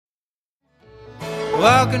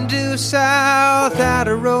Walking due south out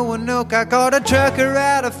of Roanoke, I caught a trucker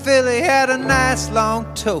out of Philly, had a nice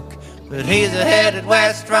long toke. But he's headed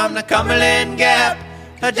west from the Cumberland Gap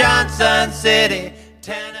to Johnson City,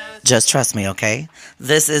 Tennessee. Just trust me, okay?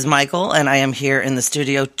 This is Michael, and I am here in the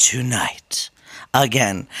studio tonight.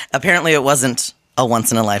 Again. Apparently it wasn't a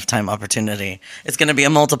once-in-a-lifetime opportunity. It's going to be a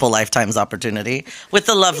multiple lifetimes opportunity with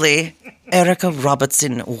the lovely Erica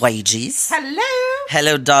Robertson Wages. Hello.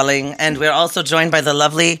 Hello, darling. And we're also joined by the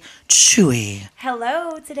lovely Chewy.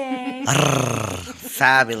 Hello today.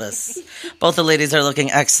 Fabulous. Both the ladies are looking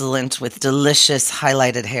excellent with delicious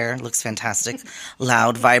highlighted hair. Looks fantastic.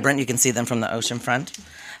 Loud, vibrant. You can see them from the ocean front.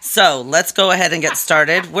 So let's go ahead and get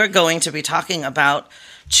started. We're going to be talking about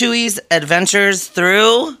Chewy's adventures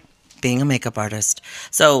through being a makeup artist.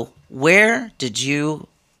 So where did you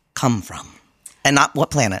come from? And not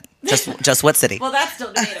what planet, just what city? Well, that's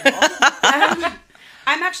still debatable.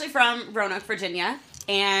 I'm actually from Roanoke, Virginia,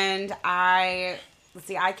 and I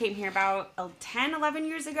came here about 10, 11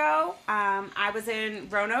 years ago. I was in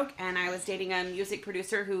Roanoke, and I was dating a music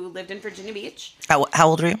producer who lived in Virginia Beach. How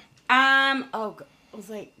old were you? I was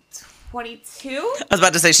like 22. I was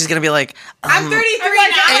about to say she's going to be like... I'm 33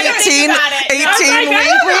 now. 18.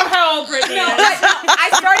 How old Brittany is. I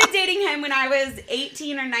started dating him when I was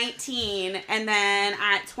 18 or 19, and then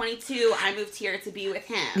at 22, I moved here to be with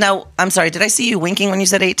him. Now, I'm sorry, did I see you winking when you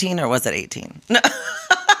said 18, or was it 18? No.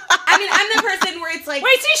 I mean, I'm the person where it's like...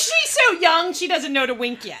 Wait, see, she's so young, she doesn't know to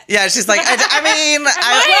wink yet. Yeah, she's like, At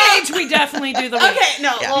my age, we definitely do the wink. Okay,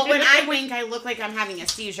 no. Yeah. Well, when I wink, I look like I'm having a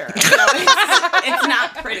seizure. So it's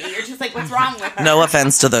not pretty. You're just like, what's wrong with her? No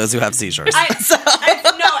offense to those who have seizures. It's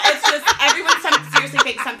just everyone seriously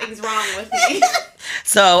thinks something's wrong with me.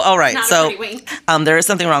 So, all right. Not a So, pretty wink. there is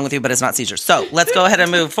something wrong with you, but it's not seizures. So, let's go ahead and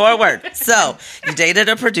move forward. So, you dated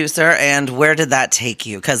a producer, and where did that take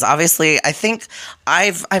you? Because obviously, I think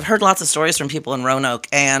I've heard lots of stories from people in Roanoke,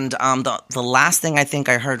 and the last thing I think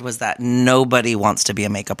I heard was that nobody wants to be a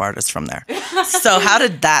makeup artist from there. So, how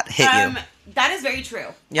did that hit you? That is very true.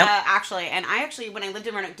 Yep. Actually, and I when I lived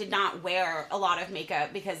in Roanoke, did not wear a lot of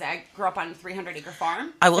makeup because I grew up on a 300-acre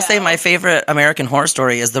farm. I will say my favorite American Horror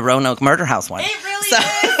Story is the Roanoke Murder House one. It really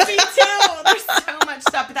is. Me too. There's so much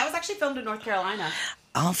stuff, but that was actually filmed in North Carolina.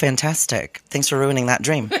 Oh, fantastic. Thanks for ruining that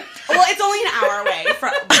dream. Well, it's only an hour away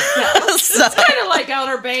from... So, It's kind of like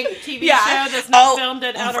Outer Banks TV Yeah. show that's not filmed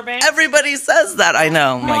at Outer Banks. everybody says that. I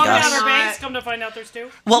know. Oh, my Wrong gosh. Outer Banks, come to find out there's two.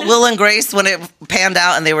 Well, Will and Grace, when it panned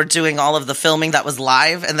out and they were doing all of the filming that was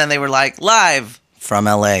live, and then they were like, live from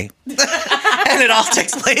LA. And it all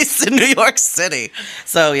takes place in New York City.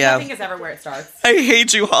 So, yeah. Nothing is ever where it starts. I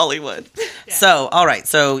hate you, Hollywood. Yeah. So, all right.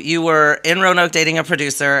 So, you were in Roanoke dating a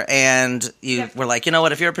producer, and you were like, you know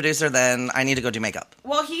what? If you're a producer, then I need to go do makeup.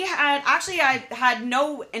 Well, I had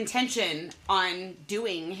no intention on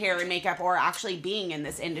doing hair and makeup or actually being in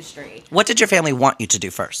this industry. What did your family want you to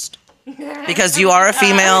do first? Because you are a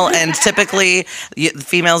female, and typically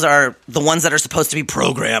females are the ones that are supposed to be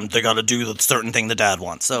programmed. They got to do the certain thing the dad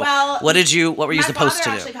wants. So, what were you supposed to do?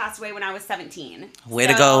 My father actually passed away when I was 17. Way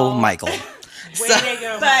to go, Michael. Way to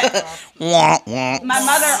go. But Wah, wah. my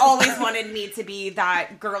mother always wanted me to be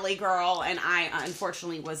that girly girl, and I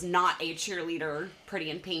unfortunately was not a cheerleader, pretty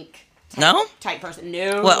in pink. No? Type person.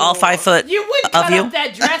 No. What, all 5 foot You would of cut you? up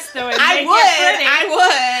that dress, though, and I make would. it pretty.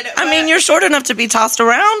 I would. I mean, you're short enough to be tossed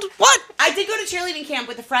around. What? I did go to cheerleading camp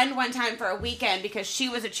with a friend one time for a weekend because she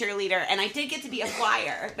was a cheerleader, and I did get to be a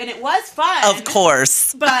flyer, and it was fun. Of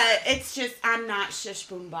course. But it's just, I'm not shish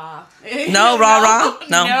boom ba. No, rah-rah?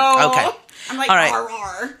 No? Okay. I'm like, All right.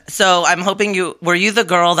 rar. So I'm hoping were you the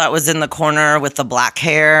girl that was in the corner with the black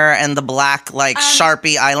hair and the black,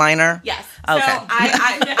 Sharpie eyeliner? Yes. Okay. So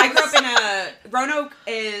I grew up in Roanoke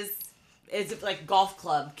is like golf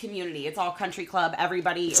club community. It's all country club.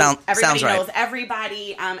 Everybody sounds knows right.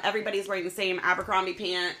 everybody. Everybody's wearing the same Abercrombie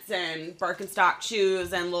pants and Birkenstock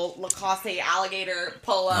shoes and little Lacoste alligator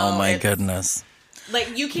polo. Oh my goodness.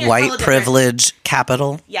 Like you can't White tell a privilege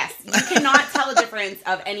capital. Yes, you cannot tell a difference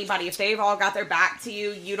of anybody. If they've all got their back to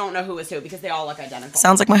you, you don't know who is who because they all look identical.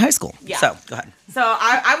 Sounds like my high school. Yeah. So go ahead. So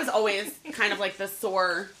I was always kind of like the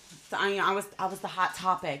sore. I was the hot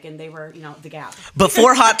topic, and they were the Gap.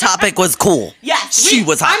 Before Hot Topic was cool. Yes, she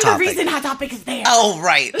was Hot Topic. I'm the reason Hot Topic is there. Oh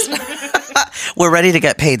right. We're ready to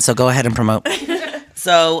get paid, so go ahead and promote.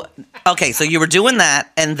 So, okay, so you were doing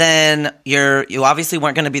that, and then you obviously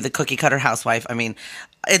weren't going to be the cookie cutter housewife. I mean,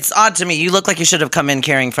 it's odd to me. You look like you should have come in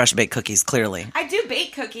carrying fresh baked cookies, clearly. I do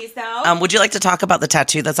bake cookies, though. Would you like to talk about the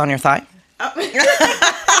tattoo that's on your thigh?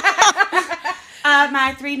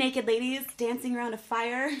 My 3 naked ladies dancing around a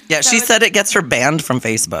fire. Yeah, So she it's- said it gets her banned from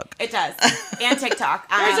Facebook. It does. And TikTok.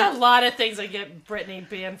 There's a lot of things that get Brittany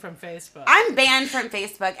banned from Facebook. I'm banned from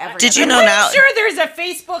Facebook every Did you other know week. now? I'm sure there's a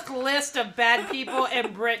Facebook list of bad people,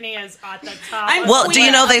 and Brittany is at the top. I'm of Well, queen do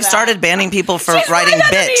you know of they've that. started banning people for She's writing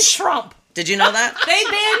right underneath bitch? Trump. Did you know that? They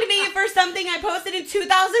banned me for something I posted in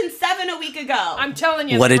 2007 a week ago. I'm telling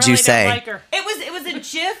you. What they did you really don't say? Like her. It was a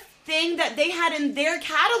GIF thing that they had in their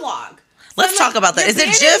catalog. So Let's I'm talk about that. "You're Is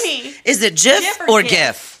it banning GIF? me." Is it GIF GIF or or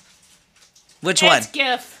GIF? Which one? It's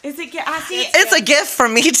GIF. Is it GIF? I see it. It's a gift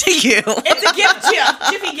from me to you. It's a GIF GIF.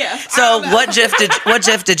 Jiffy GIF. I So don't know. what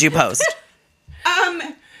GIF did you post?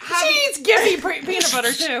 She eats Giphy peanut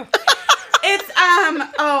butter too. It's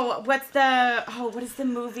what is the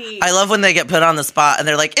movie? I love when they get put on the spot and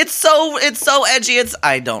they're like, it's so edgy.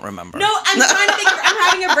 I don't remember. No, I'm trying to think. I'm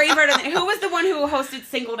having a brain fart. Who was the one who hosted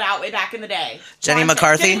Singled Out way back in the day? Jenny Blonde chick.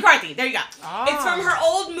 McCarthy? Jenny McCarthy. There you go. Oh. It's from her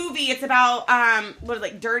old movie. It's about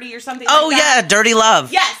Dirty or something. Oh like yeah, that. Dirty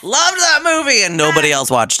Love. Yes. Loved that movie and nobody else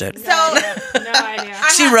watched it. So No idea.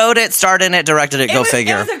 She wrote it, starred in it, directed it. Go It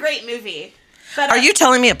figure. was a great movie. But, Are you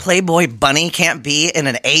telling me a Playboy bunny can't be in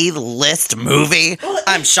an A-list movie?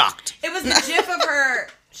 I'm shocked. It was the gif of her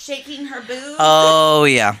shaking her boobs. Oh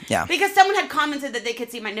yeah. Because someone had commented that they could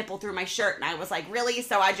see my nipple through my shirt, and I was like, really?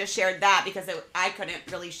 So I just shared that because I couldn't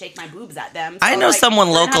really shake my boobs at them. So I know like, someone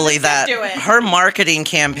we're gonna have locally the that sis do it. her marketing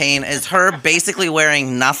campaign is her basically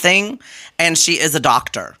wearing nothing, and she is a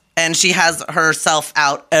doctor, and she has herself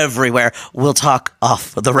out everywhere. We'll talk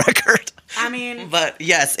off the record. I mean, But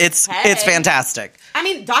yes, it's Hey. fantastic.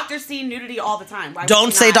 doctors see nudity all the time. Why would Don't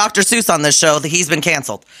you say not? Dr. Seuss on this show. That he's been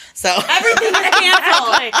canceled. So Everything is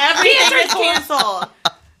canceled. Exactly. Everything is Cancel. canceled.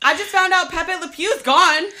 I just found out Pepe Le Pew's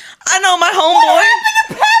gone. I know my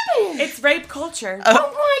homeboy. It's rape culture. Oh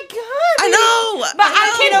my god! I know. But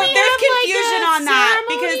I know. there's confusion on that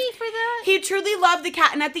ceremony because for that? he truly loved the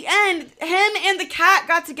cat, and at the end, him and the cat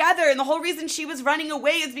got together, and the whole reason she was running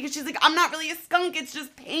away is because she's like, I'm not really a skunk, it's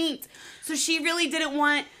just paint. So she really didn't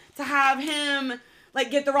want to have him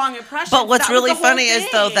like get the wrong impression. But what's That was really the whole funny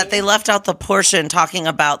is though thing. that they left out the portion talking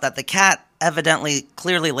about that the cat evidently,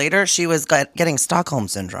 clearly later, she was getting Stockholm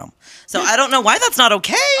syndrome. So I don't know why that's not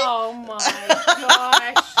okay. Oh my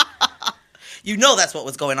gosh! You know that's what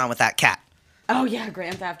was going on with that cat. Oh yeah,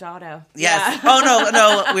 Grand Theft Auto. Yes. Yeah. Oh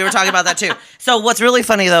no, we were talking about that too. So what's really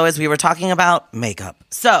funny though is we were talking about makeup.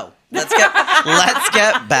 So let's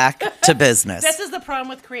get back to business. This is the problem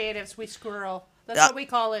with creatives. We squirrel. That's what we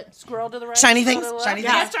call it. Squirrel to the right. Shiny squirrel things? to the left. Shiny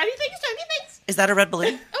Yes, things? shiny things. Shiny things. Is that a red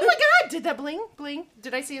balloon? Oh my god! Did that bling? Bling?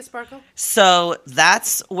 Did I see a sparkle? So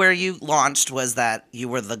that's where you launched, was that you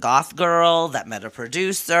were the goth girl that met a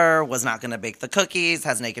producer, was not going to bake the cookies,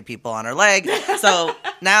 has naked people on her leg. So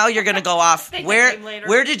now you're going to go off. Bake the Where game later.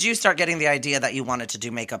 where did you start getting the idea that you wanted to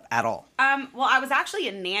do makeup at all? Well, I was actually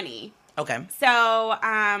a nanny. Okay. So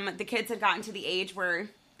the kids had gotten to the age where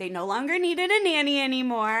they no longer needed a nanny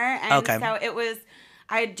anymore. And Okay. so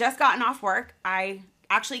I had just gotten off work. I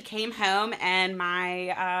actually came home and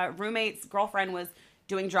my roommate's girlfriend was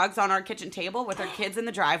doing drugs on our kitchen table with her kids in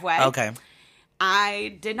the driveway. Okay.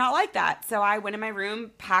 I did not like that. So I went in my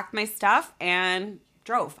room, packed my stuff, and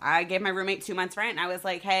drove. I gave my roommate 2 months rent, and I was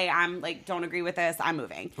like, hey, I'm like, don't agree with this. I'm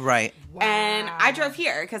moving. Right. And I drove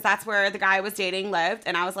here because that's where the guy I was dating lived.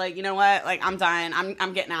 And I was like, you know what? Like, I'm done.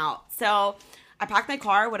 I'm getting out. So I packed my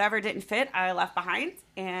car. Whatever didn't fit, I left behind.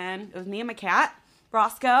 And it was me and my cat,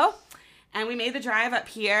 Roscoe. And we made the drive up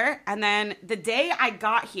here. And then the day I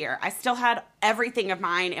got here, I still had everything of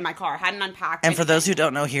mine in my car. Hadn't unpacked. And for those who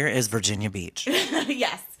don't know, here is Virginia Beach.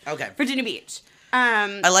 yes. Okay. Virginia Beach.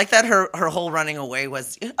 I like that her whole running away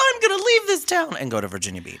was, I'm going to leave this town and go to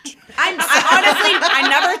Virginia Beach. I honestly, I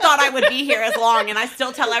never thought I would be here as long. And I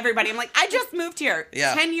still tell everybody, I'm like, I just moved here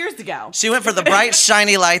 10 years ago. She went for the bright,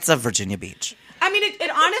 shiny lights of Virginia Beach. I mean, it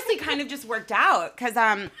honestly kind of just worked out because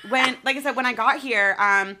when I got here,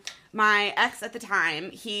 my ex at the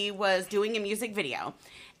time, he was doing a music video,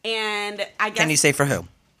 and I guess Can you say for who?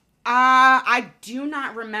 I do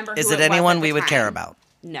not remember. Is who it was anyone at the we would time. care about?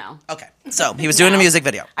 No. Okay. So he was doing a music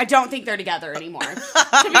video. I don't think they're together anymore,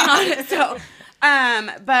 to be honest. So,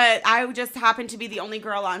 but I just happened to be the only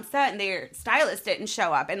girl on set, and their stylist didn't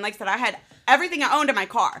show up. And like I said, I had everything I owned in my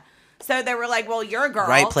car. So they were like, well, you're a girl.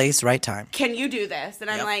 Right place, right time. Can you do this? And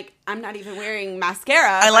I'm Yep. like, I'm not even wearing mascara.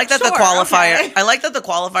 I like that but the sure, qualifier. okay. I like that the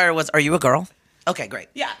qualifier was, are you a girl? Okay, great.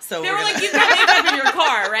 Yeah. So they we're were gonna- like, you've got makeup in your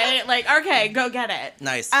car, right? Like, okay, go get it.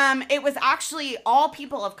 Nice. It was actually all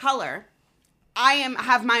people of color.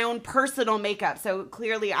 have my own personal makeup, so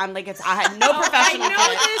clearly I'm like I had no professional. I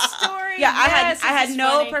know this story. Yeah, Yes, I had this is no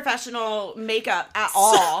funny. professional makeup at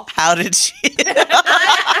all. How did she?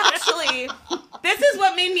 Actually, this is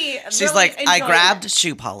what made me. She's really like, I enjoy grabbed it.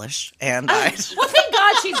 shoe polish and I. Well, thank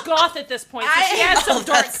God she's goth at this point. So she has some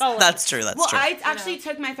dark color. That's true. That's Well, true. I actually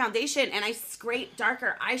took my foundation and I scraped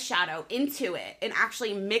darker eyeshadow into it and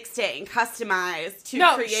actually mixed it and customized to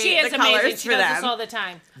No, create she is the amazing. colors She for does this them. all the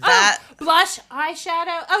time. That- blush,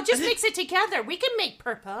 eyeshadow. Oh, just mix it together. We can make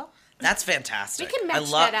purple. That's fantastic. We can match I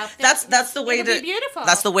love, that outfit. That's the way It'll to. be beautiful.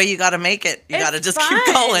 That's the way you got to make it. You It's got to just fun.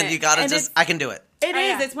 keep going. You got to And just. it's- I can do it. It is.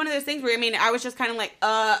 yeah. It's one of those things where I was just kind of like,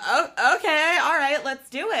 okay, all right, let's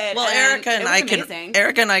do it. Well, Erica and it was I amazing. can.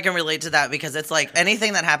 Erica and I can relate to that because it's like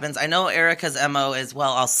anything that happens. I know Erica's MO is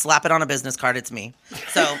well. I'll slap it on a business card. It's me.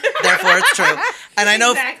 So therefore, it's true. And I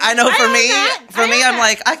know. Exactly. I know. For I me, own that. for I me, own I'm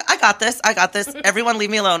like, I got this. I got this. Everyone, leave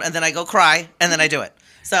me alone. And then I go cry, and then I do it.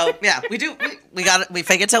 So yeah, we do. We got it. We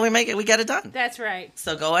fake it till we make it. We get it done. That's right.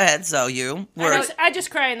 So go ahead. So you were. I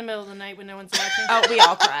just cry in the middle of the night when no one's watching. Oh, we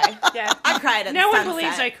all cry. Yeah. I cried at No the one sunset.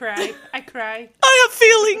 believes I cry. I cry. I have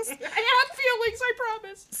feelings. I have feelings, I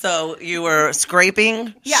promise. So you were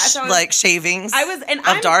scraping, Yeah, so I was- like shavings I was, and of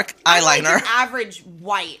I'm, dark I'm like eyeliner. an average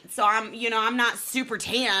white, so I'm not super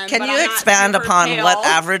tan. Can but you I'm not expand super upon pale. what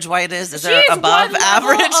average white is? Is She there is above one level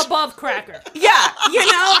average? above cracker. Yeah,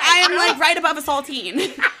 I am like right above a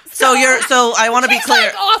saltine. So I want to be She's clear.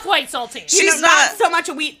 like off-white saltine. She's not not- so much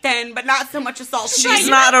a wheat thin, but not so much a saltine. She's you're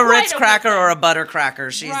not a not Ritz quite a cracker whippet. or a butter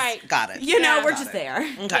cracker. She's Right. got it. we're Got just there.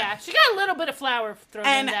 Okay. Yeah, she got a little bit of flour thrown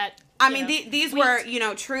in And that. I mean, these were,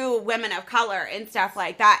 true women of color and stuff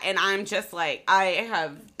like that. And I'm just like, I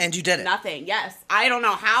have And you did it. nothing. Yes. I don't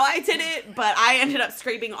know how I did it, but I ended up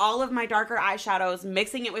scraping all of my darker eyeshadows,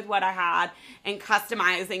 mixing it with what I had, and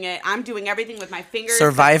customizing it. I'm doing everything with my fingers.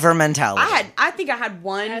 Survivor mentality. I think I had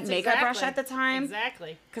one That's makeup brush exactly- at the time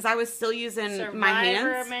Exactly. because I was still using Survivor my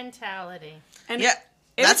hands. mentality. And Yeah.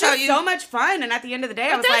 it That's was how just you. so much fun. And at the end of the day,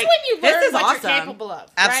 I was That's like, when you this learn is what awesome. you're capable of. Right?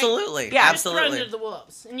 Absolutely. Yeah. Just thrown Absolutely. into the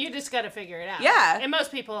wolves, and you just got to figure it out. Yeah. And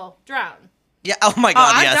most people drown. Yeah. Oh my Oh,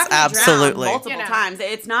 God. I've Yes. definitely Absolutely. drowned multiple You know. times.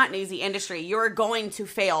 It's not an easy industry. You're going to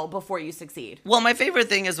fail before you succeed. Well, my favorite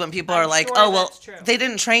thing is when people I'm are like, sure "Oh, well, that's true. they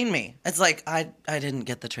didn't train me." It's like I didn't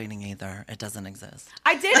get the training either. It doesn't exist.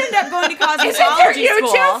 I did end up going to Isn't there cosmetology YouTube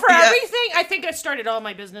school. for Yeah. everything? I think I started all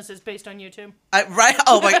my businesses based on YouTube. Right?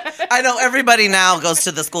 Oh my! I know everybody now goes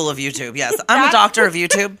to the school of YouTube. Yes, I'm a That's- doctor of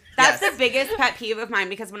YouTube. That's yes. the biggest pet peeve of mine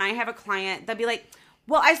because when I have a client, they'll be like,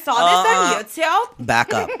 well, I saw this on YouTube.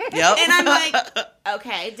 Back up. Yep. And I'm like,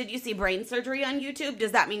 okay, did you see brain surgery on YouTube?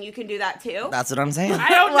 Does that mean you can do that too? That's what I'm saying. I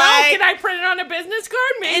don't Like- know. Can I print it on a business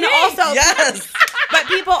card? Maybe. and also, Yes. but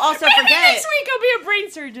people also Maybe forget next week I'll be a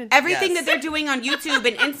brain surgeon. everything Yes. that they're doing on YouTube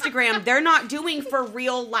and Instagram, they're not doing for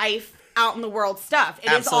real life out in the world stuff.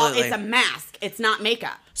 It is all, Absolutely. it's a mask. It's not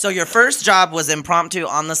makeup. So your first job was impromptu,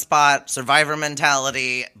 on the spot, survivor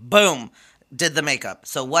mentality. Boom. Did the makeup.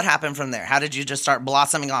 So what happened from there? How did you just start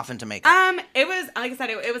blossoming off into makeup? It was, like I said,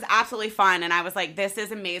 it was absolutely fun. And I was like, this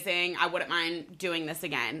is amazing. I wouldn't mind doing this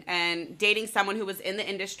again. And dating someone who was in the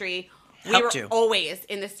industry, we Helped were you. always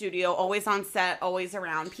in the studio, always on set, always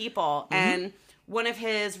around people. Mm-hmm. And one of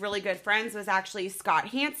his really good friends was actually Scott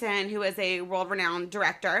Hansen, who is a world-renowned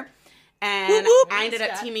director. And Whoop, whoop. I ended up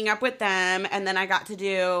Scott. teaming up with them. And then I got to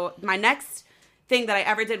do my next thing that I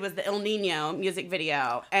ever did was the Il Nino music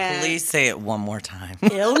video. And Please say it one more time.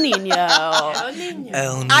 Il Nino. Oh, Nino.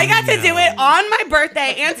 El I got to do Nino. it on my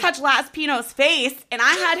birthday and touch Las Pino's face, and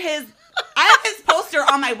I had his poster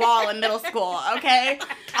on my wall in middle school, okay?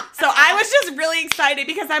 So I was just really excited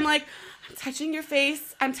because I'm like, I'm touching your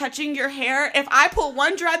face, I'm touching your hair. If I pull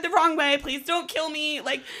one dread the wrong way, please don't kill me.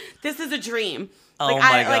 Like, this is a dream. Oh Like,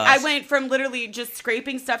 my I gosh. went from literally just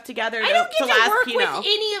scraping stuff together I to, don't get to Las work Pino. with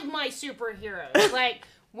any of my superheroes. Like,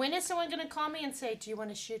 when is someone going to call me and say, do you want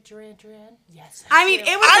to shoot Duran Duran? Yes. I mean, do.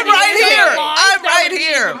 it was I'm right amazing. here. Live, I'm that right would be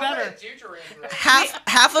here. even better.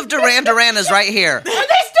 Half of Duran Duran is right here. Are they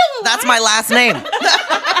still alive? That's my last name.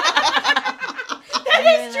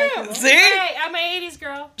 That is true. See? Hey, I'm an 80s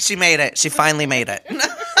girl. She made it. She finally made it.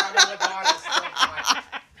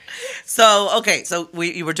 So, okay, so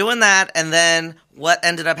you were doing that, and then what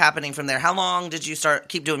ended up happening from there? How long did you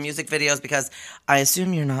keep doing music videos? Because I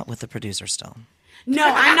assume you're not with the producer still. No,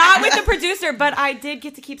 I'm not with the producer, but I did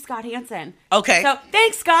get to keep Scott Hansen. Okay. So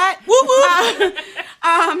thanks, Scott. Woo woo.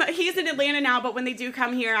 He's in Atlanta now, but when they do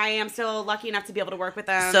come here, I am still lucky enough to be able to work with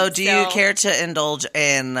them. So do you care to indulge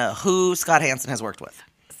in who Scott Hansen has worked with?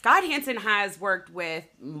 Scott Hansen has worked with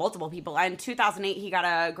multiple people. In 2008, he got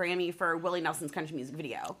a Grammy for Willie Nelson's country music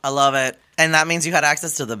video. I love it. And that means you had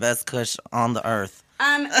access to the best kush on the earth.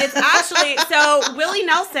 It's actually, so Willie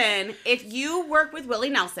Nelson, if you work with Willie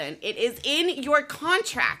Nelson, it is in your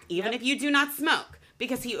contract, even if you do not smoke,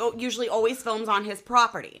 because he usually always films on his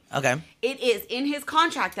property. Okay. It is in his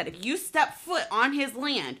contract that if you step foot on his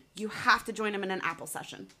land, you have to join him in an Apple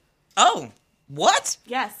session. Oh, what?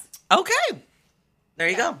 Yes. Okay. There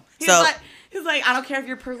you go. He's So like, I don't care if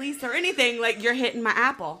you're police or anything, like, you're hitting my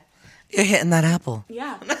Apple. you're hitting that apple.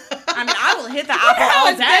 Yeah. I mean, I will hit the apple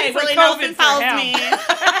all day. Willie Nelson tells me.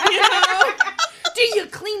 You know? Do you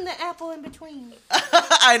clean the apple in between?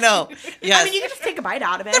 I know. Yes. I mean, you can just take a bite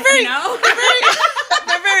out of it, very- you know?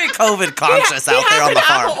 They're very COVID conscious out there on the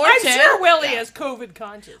farm. I'm sure Willie is COVID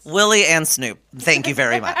conscious. Willie and Snoop, thank you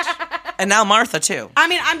very much. And now Martha, too. I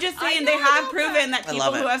mean, I'm just saying they have proven that I people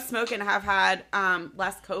love it. who have smoked and have had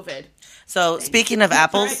less COVID. So, speaking of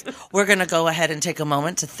apples, we're going to go ahead and take a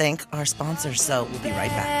moment to thank our sponsors. So, we'll be right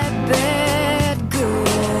back. Bad girl.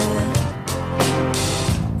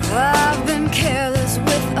 I've been careless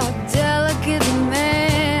with a delicate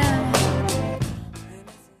man.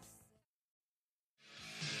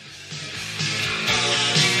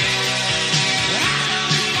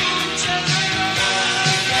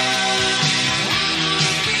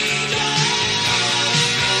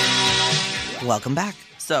 Welcome back.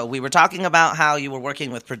 So, we were talking about how you were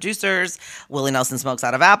working with producers. Willie Nelson smokes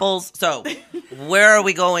out of apples. So, where are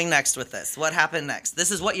we going next with this? What happened next?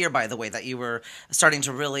 This is what year, by the way, that you were starting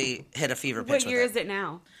to really hit a fever pitch What with year it? is it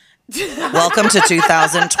now? Welcome to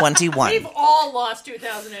 2021. We've all lost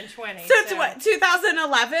 2020. So what,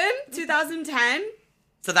 2011? 2010?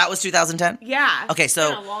 So, that was 2010? Yeah. Okay, It's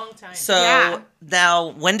been so a long time. Yeah.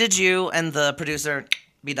 now, when did you and the producer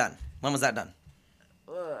be done? When was that done?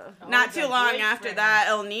 Not the too long boyfriend. after that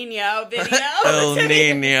El Nino video. El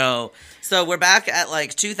Nino. So we're back at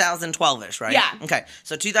like 2012-ish, right? Yeah. Okay.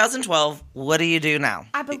 So 2012, what do you do now?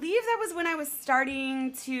 I believe that was when I was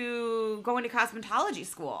starting to go into cosmetology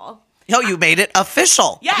school. Oh, you made it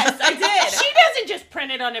official. Yes, I did. She doesn't just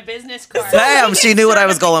print it on a business card. Bam, she knew what I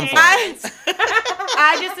was going for.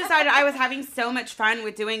 I just decided I was having so much fun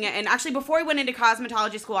with doing it. And actually, before I went into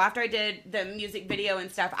cosmetology school, after I did the music video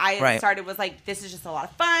and stuff, I Right. started was like, this is just a lot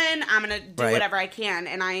of fun. I'm going to do Right. whatever I can.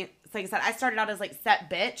 And like I said, I started out as like set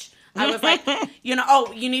bitch. I was like, you know,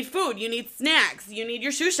 oh, you need food, you need snacks, you need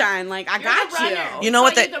your shoe shine. Like, I got you. You know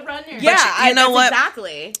what Call they- the runner. Yeah, you know that's what?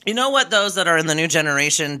 Exactly. You know what those that are in the new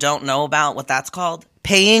generation don't know about what that's called?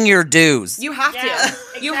 Paying your dues. You have Yeah,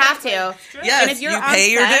 to. You have exactly. to. It's true. Yes, And if you're you on pay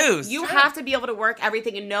your set, dues. You have to be able to work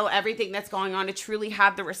everything and know everything that's going on to truly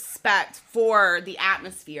have the respect for the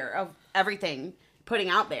atmosphere of everything putting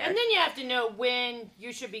out there. And then you have to know when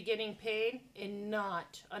you should be getting paid and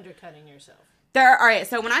not undercutting yourself. All right,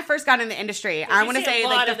 so when I first got in the industry, I you want to see a say lot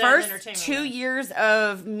like the of that in first entertainment 2 world. years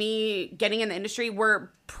of me getting in the industry were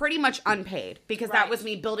pretty much unpaid because that Right. was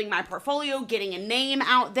me building my portfolio, getting a name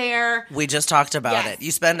out there. We just talked about Yes. it.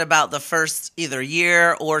 You spend about the first either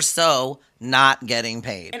year or so not getting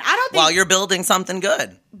paid. And I don't think- while you're building something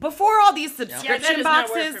good. Before all these Yeah, subscription that does not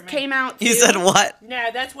work boxes for me. came out, You too. said what? No,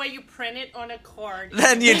 that's why you print it on a card.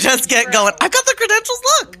 Then you just get going, I got the credentials,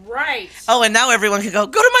 look. Right. Oh, and now everyone can go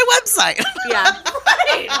to my website. Yeah.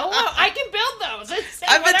 Right. Hello. I can build those. It's say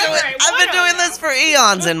I've been whatever doing I I've want been doing on this them. for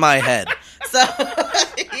eons in my head. So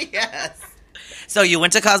yes. So you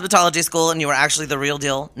went to cosmetology school and you were actually the real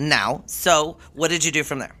deal now. So what did you do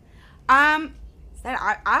from there?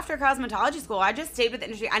 After cosmetology school, I just stayed with the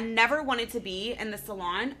industry. I never wanted to be in the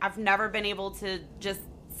salon. I've never been able to just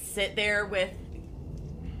sit there with.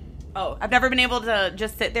 I've never been able to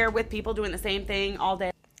just sit there with people doing the same thing all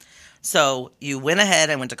day. So you went ahead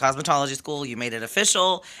and went to cosmetology school, you made it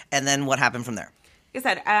official, and then what happened from there? Like I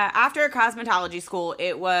said, after cosmetology school,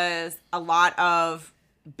 it was a lot of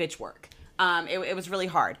bitch work. It was really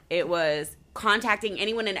hard. It was contacting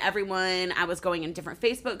anyone and everyone. I was going in different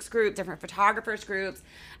Facebook groups, different photographers groups,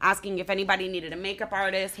 asking if anybody needed a makeup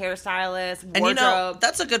artist, hairstylist, wardrobe. And you know,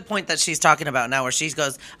 that's a good point that she's talking about now where she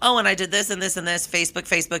goes, oh, and I did this and this and this,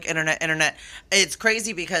 Facebook, internet. It's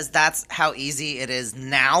crazy because that's how easy it is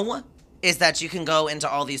now, is that you can go into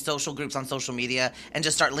all these social groups on social media and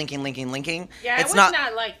just start linking. Yeah, it's it was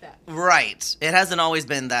not like that. Right. It hasn't always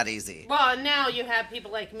been that easy. Well, now you have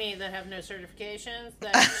people like me that have no certifications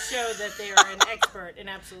that show that they are an expert in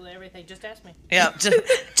absolutely everything. Just ask me. Yeah,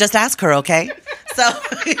 just ask her, okay? So,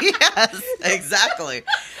 yes, exactly.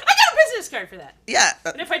 I got a business card for that. Yeah.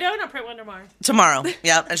 And if I don't, I'll print one tomorrow. Tomorrow.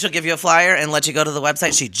 Yeah. And she'll give you a flyer and let you go to the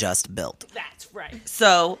website she just built. That's right.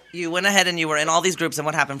 So you went ahead and you were in all these groups, and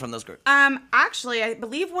what happened from those groups? Actually, I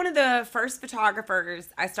believe one of the first photographers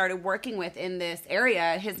I started working with in this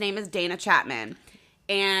area, his name is Dana Chapman.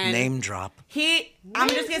 And Name drop. I'm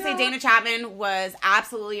just going to say Dana Chapman was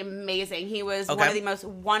absolutely amazing. He was one of the most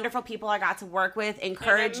wonderful people I got to work with,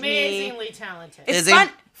 encouraged me. Amazingly talented. It's fun.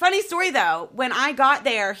 Funny story though, when I got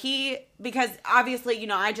there, because obviously, you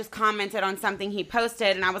know, I just commented on something he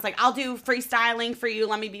posted and I was like, I'll do freestyling for you.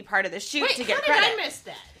 Let me be part of the shoot to get how credit. did I miss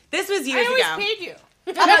that? This was years ago. I always paid you.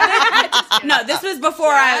 No, this was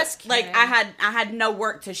before Just I kidding. had no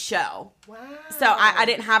work to show. Wow. So I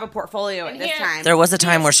didn't have a portfolio at And this here- time. There was a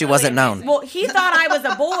time where she wasn't known. Well, he thought I was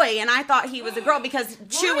a boy and I thought he was a girl because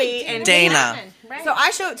Chewy and Dana. Right. So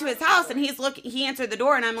I show up to his house and he answered the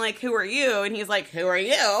door and I'm like, who are you? And he's like, who are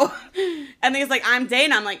you? And he's like, I'm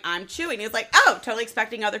Dana. I'm like, I'm Chewy. And he's like, oh, totally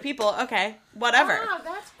expecting other people. Okay, whatever. Wow,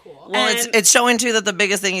 that's cool. Well, And- it's showing too that the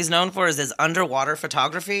biggest thing he's known for is his underwater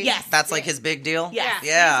photography. Yes. That's like his big deal. Yes.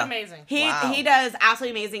 Yeah. He's amazing. Wow. He does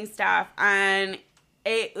absolutely amazing stuff. And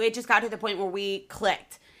it just got to the point where we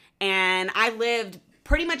clicked. And I lived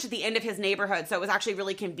pretty much at the end of his neighborhood, so it was actually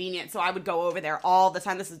really convenient. So I would go over there all the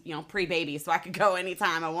time. This is, you know, pre-baby, so I could go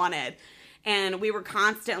anytime I wanted. And we were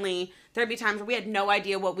constantly, there'd be times where we had no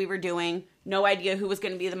idea what we were doing, no idea who was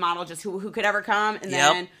going to be the model, just who could ever come. And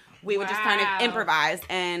then we would just kind of Wow. improvise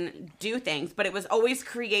and do things. But it was always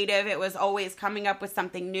creative. It was always coming up with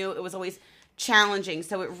something new. It was always challenging.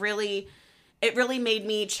 So it really made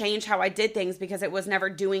me change how I did things because it was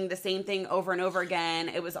never doing the same thing over and over again.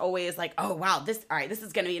 It was always like, oh, wow, this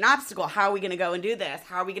is going to be an obstacle. How are we going to go and do this?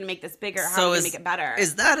 How are we going to make this bigger? How are we going to make it better?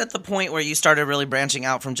 Is that at the point where you started really branching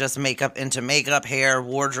out from just makeup into makeup, hair,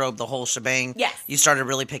 wardrobe, the whole shebang? Yes. You started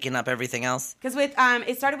really picking up everything else? Because with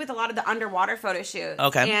it started with a lot of the underwater photo shoots.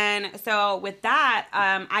 Okay. And so with that,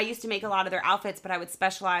 I used to make a lot of their outfits, but I would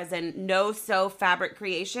specialize in no-sew fabric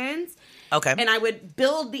creations. Okay. And I would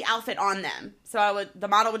build the outfit on them. So the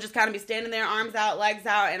model would just kind of be standing there, arms out, legs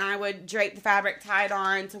out, and I would drape the fabric, tie it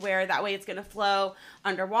on to where that way it's going to flow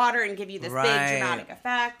underwater and give you this Right. big dramatic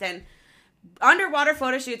effect. And underwater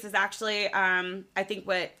photo shoots is actually, I think,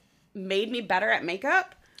 what made me better at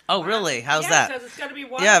makeup. Oh, really? How's Yeah, that? because it's got to be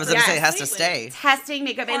water. Yeah, I was going to Yeah, say it has to completely. stay. Testing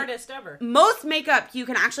makeup. And Hardest ever. most makeup you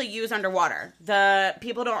can actually use underwater. The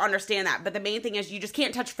people don't understand that. But the main thing is you just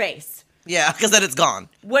can't touch face. Yeah, because then it's gone.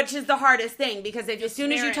 Which is the hardest thing because as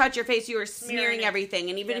soon as you smear it. touch your face, you are smearing Smearing it. everything.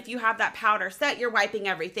 And even Yeah. if you have that powder set, you're wiping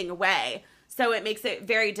everything away. So it makes it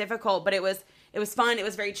very difficult. But it was fun. It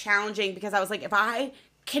was very challenging because I was like, if I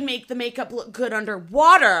can make the makeup look good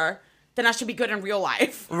underwater, then I should be good in real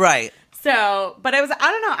life. Right. So, but I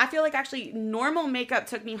don't know. I feel like actually normal makeup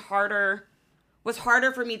was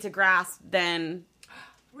harder for me to grasp than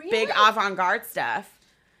big avant-garde stuff.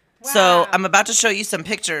 So Wow. I'm about to show you some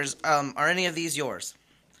pictures. Are any of these yours?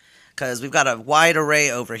 Because we've got a wide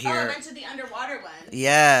array over Oh, here. I mentioned the underwater one.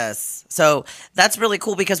 Yes. So that's really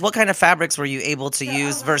cool because what kind of fabrics were you able to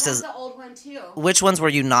use That versus was the old one too. which ones were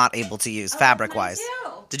you not able to use fabric wise?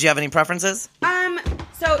 too. Did you have any preferences?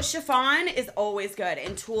 So chiffon is always good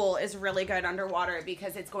and tulle is really good underwater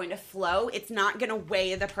because it's going to flow. It's not going to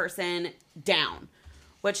weigh the person down,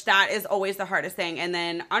 which that is always the hardest thing. And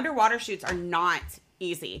then underwater shoots are not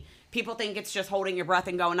easy. People think it's just holding your breath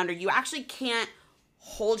and going under. You actually can't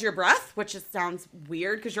hold your breath, which just sounds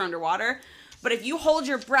weird because you're underwater. But if you hold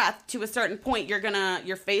your breath to a certain point,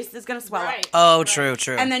 your face is gonna swell Right. up. Oh, true.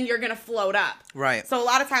 And then you're gonna float up. Right. So a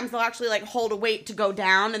lot of times they'll actually like hold a weight to go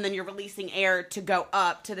down, and then you're releasing air to go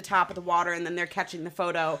up to the top of the water, and then they're catching the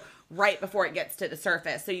photo right before it gets to the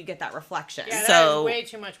surface, so you get that reflection. Yeah, that So- is way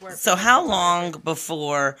too much work. So how long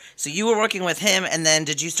before? So you were working with him, and then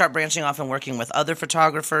did you start branching off and working with other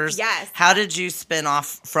photographers? Yes. How did you spin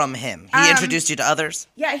off from him? He introduced you to others.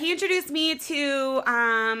 Yeah, he introduced me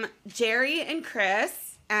to Jerry and Chris,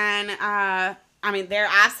 and I mean they're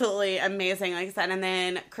absolutely amazing, like I said. And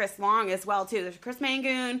then Chris Long as well too. There's Chris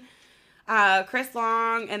Mangoon, Chris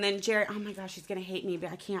Long, and then Jerry. Oh my gosh, he's gonna hate me,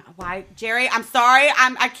 but I can't. Why, Jerry? I'm sorry.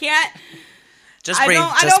 I can't. Just I breathe. don't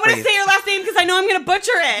want to breathe. say your last name because I know I'm gonna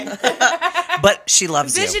butcher it. But she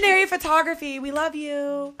loves you. Visionary Photography. We love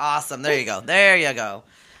you. Awesome. There you go. There you go.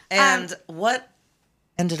 And what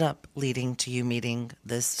ended up leading to you meeting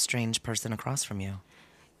this strange person across from you?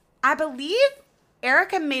 I believe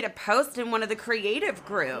Erica made a post in one of the creative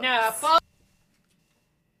groups. No,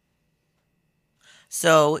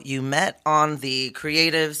 So you met on the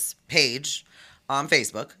creatives page on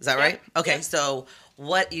Facebook. Is that right? Okay, Yep. so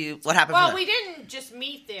what happened Well, from we there? didn't just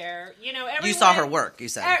meet there. You know, everyone, You saw her work, you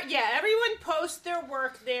said. Yeah, everyone posts their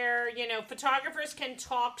work there. You know, photographers can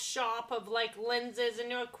talk shop of like lenses and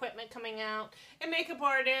new equipment coming out. And makeup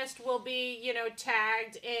artists will be, you know,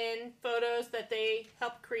 tagged in photos that they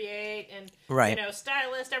help create. And, Right. you know,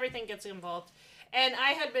 stylist, everything gets involved. And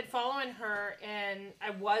I had been following her, and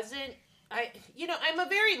I'm a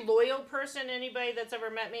very loyal person. Anybody that's ever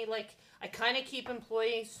met me, like, I kind of keep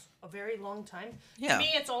employees a very long time. Yeah. To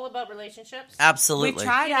me, it's all about relationships. We Absolutely.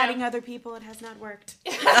 tried You know. adding other people. It has not worked.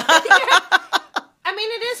 I mean,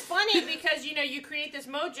 it is funny because, you know, you create this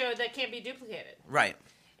mojo that can't be duplicated. Right.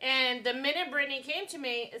 And the minute Brittany came to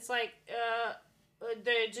me, it's like,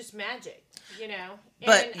 they're just magic, you know.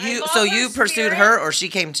 But And I love you pursued spirit. her or she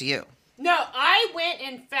came to you? No, I went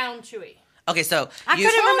and found Chewy. Okay, so I you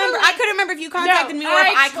couldn't remember if you contacted me or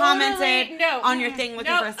if I commented no, on your thing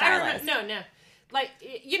looking for a I stylist. no. Like,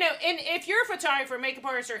 you know, and if you're a photographer, makeup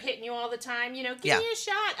artists are hitting you all the time, you know, give me a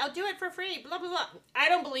shot, I'll do it for free, blah, blah, blah. I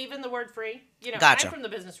don't believe in the word free. You know, Gotcha. I'm from the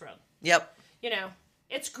business world. Yep. You know,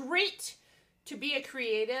 it's great to be a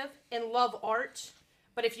creative and love art,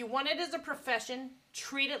 but if you want it as a profession,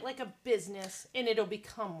 treat it like a business and it'll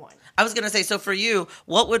become one. I was going to say, so for you,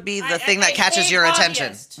 what would be the thing that I catches hate your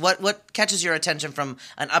attention? hobbyists. What catches your attention from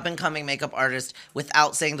an up-and-coming makeup artist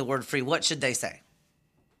without saying the word free? What should they say?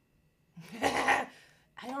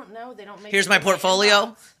 I don't know. They don't make Here's it my in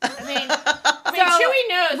portfolio. I mean, So, Chewy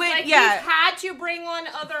knows. wait, Like, yeah. we've had to bring on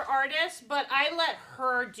other artists, but I let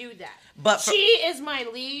her do that. But for- she is my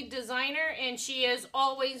lead designer, and she is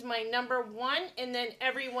always my number one, and then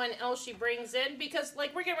everyone else she brings in, because,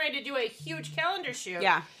 like, we're getting ready to do a huge calendar shoot.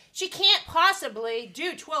 Yeah. She can't possibly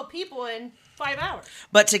do 12 people in 5 hours.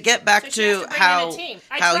 But to get back So she has to to bring in how a team.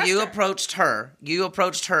 I how trust you her. approached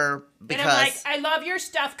her, And I'm like, because I love your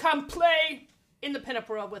stuff. Come play in the pinup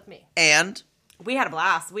world with me. and We had a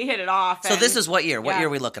blast. We hit it off. so and- this is what year? What yeah. year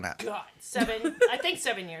are we looking at? God, I think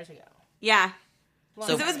 7 years ago. Yeah. So-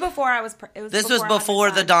 Because it was before I was. This was I had my before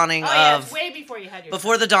the son. dawning Oh, yeah, of it's way before you had your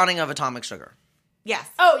before the dawning of Atomic Sugar. Yes.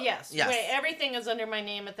 Oh, yes. Yes. Wait, everything is under my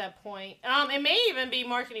name at that point. It may even be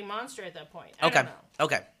Marketing Monster at that point. I Okay. don't know.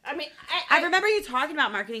 Okay. I mean, I remember you talking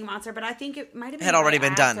about Marketing Monster, but I think it might have been Had already right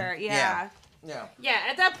been done. after. Yeah. Yeah. yeah,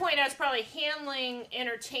 at that point, I was probably handling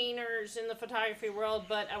entertainers in the photography world,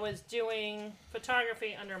 but I was doing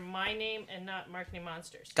photography under my name and not Marketing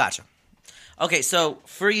Monsters. Gotcha. Okay, so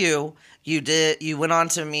for you went on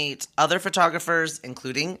to meet other photographers,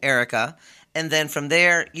 including Erica, and then from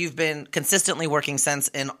there you've been consistently working since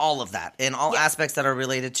in all of that, in all aspects that are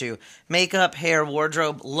related to makeup, hair,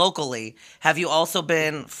 wardrobe, locally. Have you also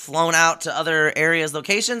been flown out to other areas,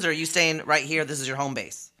 locations, or are you staying right here? This is your home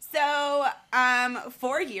base. So,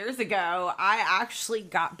 4 years ago, I actually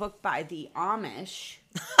got booked by the Amish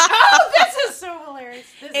Oh, this is so hilarious.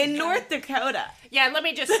 This in is North Dakota. Yeah, let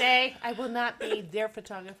me just say, I will not be their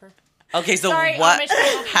photographer. Okay, so Sorry, what Amish people, please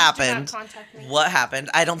do not happened? contact me. What happened?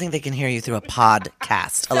 I don't think they can hear you through a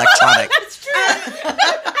podcast, electronic. That's true.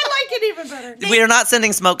 I like it even better. We are not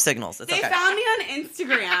sending smoke signals. It's They okay. found me on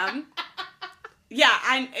Instagram.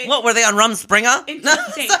 Yeah, What were they on Rumspringa?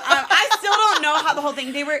 Interesting. I still don't know how the whole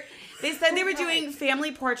thing. They said they were doing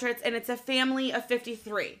family portraits, and it's a family of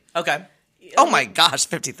 53, Okay. Oh my gosh,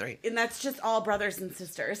 53. and that's just all brothers and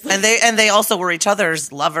sisters. And they also were each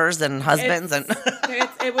other's lovers and husbands and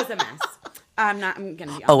It was a mess. I'm gonna be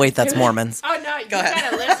honest. oh wait, that's Mormons. Oh, no, you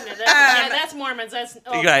ahead. gotta listen to this. Yeah, that's Mormons. That's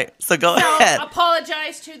Right. So go So, ahead.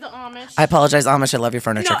 apologize to the Amish. I apologize, Amish. I love your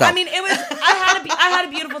furniture. No, Go. I mean it was. I had a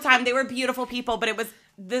beautiful time. They were beautiful people, but it was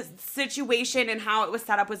the situation and how it was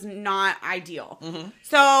set up was not ideal. Mm-hmm.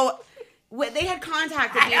 So they had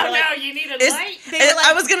contacted me. I don't They're like, know. You need a Is- light. They were like-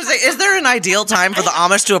 I was gonna say, is there an ideal time for the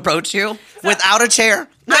Amish to approach you without a chair?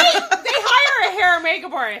 They hire a hair and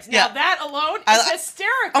makeup artist. Now Yeah. that alone is I-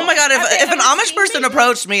 hysterical. Oh my god! Have they If an ever Amish seen person me?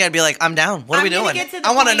 approached me, I'd be like, I'm down. What are we I'm gonna doing? get to the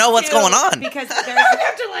I want to point, know what's too, going on. because I there's,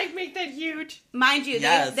 have to like make that huge. mind you,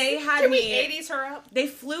 Yes. they had Can we me. 80s her up? They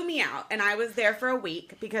flew me out, and I was there for a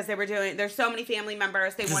week because they were doing. There's so many family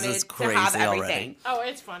members. They wanted is to have crazy already. everything. Oh,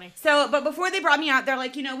 it's funny. So, but before they brought me out, they're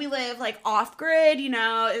like, we live like off grid.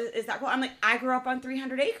 Is that cool? I'm like, I grew up on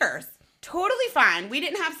 300 acres. Totally fine. We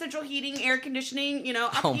didn't have central heating, air conditioning. Oh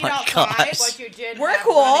Upbeat my outside. gosh. But you did We're have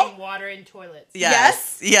cool. running water and toilets.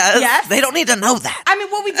 Yes. Yes. They don't need to know that. I mean,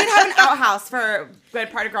 well, we did have an outhouse for a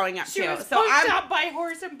good part of growing up She too. was So hooked I'm up by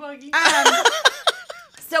horse and buggy.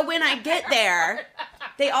 So when I get there,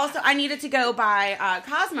 I needed to go buy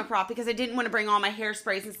Cosmoprop because I didn't want to bring all my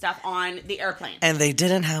hairsprays and stuff on the airplane. And they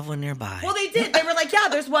didn't have one nearby. Well, they did. They were like, yeah,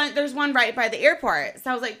 there's one right by the airport.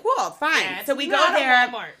 So I was like, cool, fine. Yeah, so we go not a there.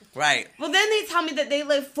 Walmart. Right. Well, then they tell me that they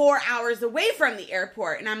live 4 hours away from the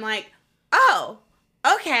airport. And I'm like, oh,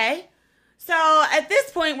 okay. So at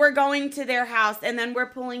this point, we're going to their house, and then we're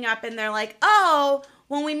pulling up, and they're like, oh,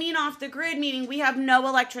 when we meet off the grid meeting, we have no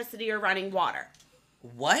electricity or running water.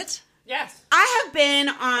 What? Yes. I have been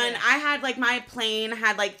on, I had like my plane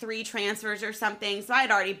had like 3 transfers or something. So I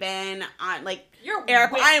had already been on like You're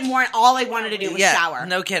airport. whipped. All I wanted to do was Yeah, shower.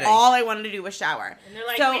 no kidding. All I wanted to do was shower. And they're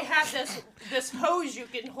like, So- we have this hose you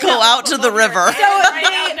can hold Go up out to the above your river. head So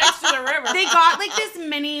right out next to the river. They got like this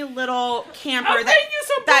mini little camper Oh, thank you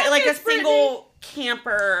so that much, like a it's pretty. single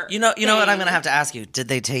camper. You know what thing. I'm gonna have to ask you? Did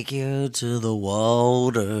they take you to the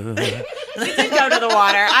water? We did go to the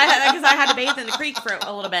water. Because I had to bathe in the creek for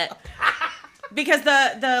a little bit. Because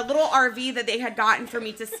the little RV that they had gotten for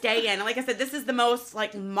me to stay in, like I said, this is the most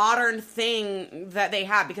like modern thing that they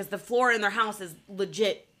have because the floor in their house is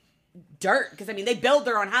legit dirt. Because I mean, they build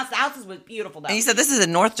their own house. The house was beautiful though. And you said this is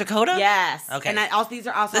in North Dakota? Yes. Okay. And these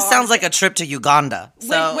are also This sounds like a trip to Uganda.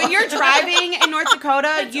 So when you're driving in North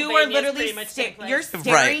Dakota, you are Pennsylvania's literally pretty much same place. you're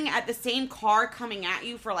staring at the same car coming at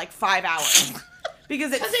you for like 5 hours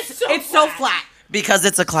because it's so flat. because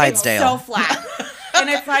it's a Clydesdale. So flat. And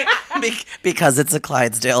it's like, because it's a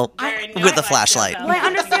Clydesdale Very with a nice flashlight. Clydesdale. well, I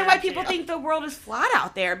understand why people think the world is flat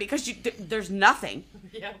out there because there's nothing.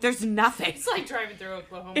 Yeah. There's nothing. It's like driving through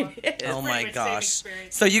Oklahoma. Oh my much same gosh.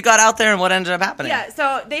 experience. So you got out there and what ended up happening? Yeah,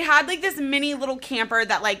 so they had like this mini little camper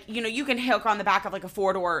that like, you can hook on the back of like a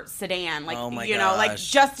 4-door sedan. Like, Oh my like gosh.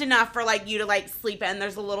 just enough for like you to like sleep in.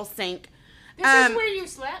 There's a little sink. This is where you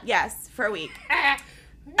slept? Yes, for a week.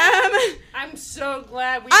 I'm so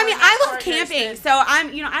glad we I were mean, not I love partners camping, then. so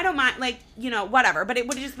I don't mind, like, whatever. But it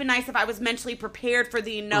would have just been nice if I was mentally prepared for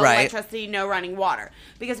the no Right. electricity, no running water.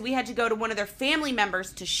 Because we had to go to one of their family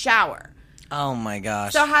members to shower. Oh my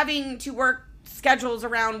gosh. So having to work schedules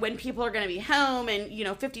around when people are going to be home and,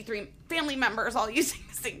 53 family members all using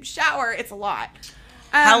the same shower, it's a lot.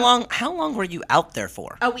 How long were you out there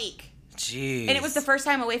for? A week. Jeez. And it was the first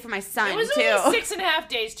time away from my son, It was too. only 6.5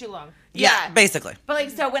 days too long. Yeah, basically. But, like,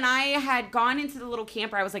 so when I had gone into the little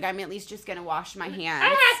camper, I was like, I'm at least just going to wash my hands.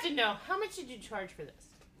 I have to know, how much did you charge for this?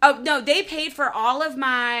 Oh no! They paid for all of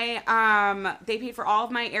my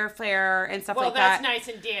airfare and stuff Well, like that's that. nice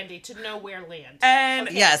and dandy to know where land. And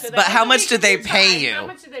Yes, So that but how was a much week did of they your pay time. you? How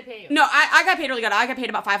much did they pay you? no, I got paid really good. I got paid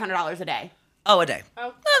about $500 a day. Oh, a day.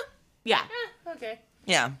 Oh, Yeah, okay.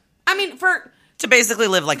 Yeah. I mean for To basically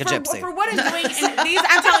live like a gypsy. for what I'm doing. And these,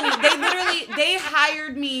 I'm telling you, they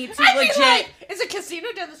hired me to I mean, legit. like, is a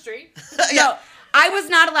casino down the street? No, I was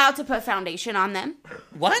not allowed to put foundation on them.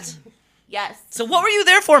 What? Yes, So what were you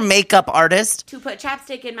there for, makeup artist? to put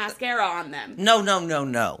chapstick and mascara on them. No.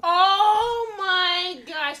 Oh my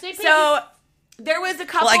gosh. They paid So there was a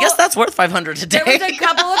couple. Well, I guess that's worth $500 a day. There was a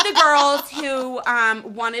couple of the girls who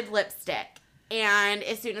wanted lipstick, and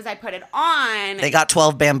as soon as I put it on, They got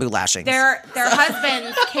 12 bamboo lashings. their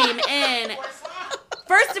husbands came in.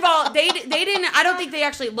 First of all, they didn't. I don't think they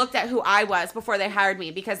actually looked at who I was before they hired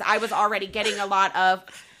me because I was already getting a lot of.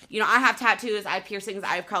 I have tattoos, I have piercings,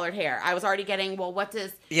 I have colored hair. I was already getting, well, what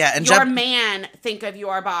does and your man think of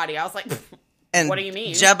your body? I was like, and what do you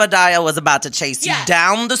mean? Jebediah was about to chase you Yeah.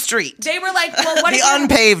 down the street. they were like, well, what The if your-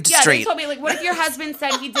 unpaved Yeah, street. they told me, like, what if your husband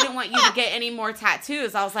said he didn't want you to get any more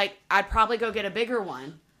tattoos? I was like, I'd probably go get a bigger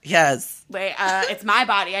one. Yes. Wait, it's my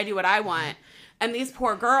body. I do what I want. And these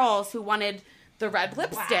poor girls who wanted the red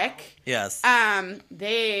lipstick, Yes.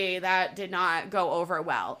 that did not go over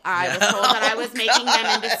well. I was told that I was making them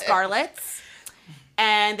into scarlets,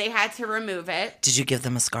 and they had to remove it. Did you give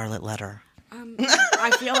them a scarlet letter?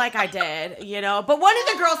 I feel like I did, But one of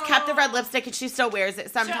the girls kept the red lipstick, and she still wears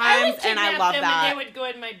it So I sometimes, would and I kidnap love them that. And they would go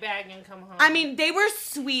in my bag and come home. I mean, they were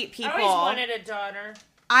sweet I people. always wanted a daughter.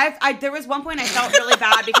 There was one point I felt really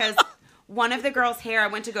bad because one of the girls' hair I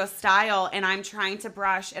went to go style, and I'm trying to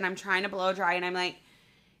brush and I'm trying to blow dry, and I'm like,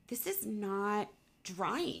 this is not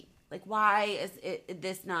drying. Like, why is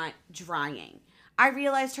this not drying? I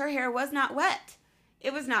realized her hair was not wet.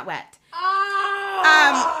 It was not wet.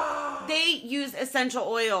 Oh. They use essential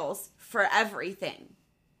oils for everything,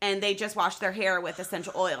 and they just wash their hair with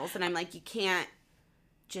essential oils, and I'm like, you can't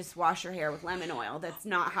just wash your hair with lemon oil. That's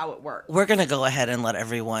not how it works. We're going to go ahead and let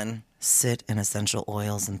everyone sit in essential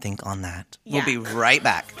oils and think on that. Yeah. We'll be right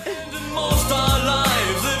back. Most our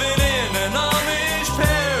lives living in an Amish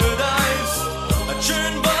paradise. A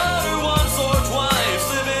churn butter once or twice.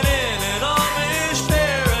 Living in an Amish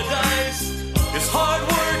paradise. It's hard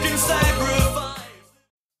work and sacrifice.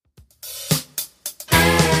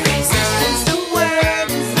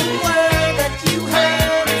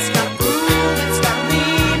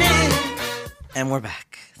 And we're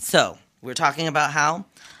back. So we're talking about how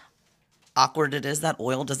awkward it is that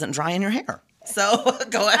oil doesn't dry in your hair. So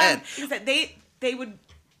go ahead. They would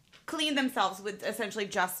clean themselves with essentially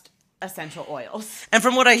just essential oils. And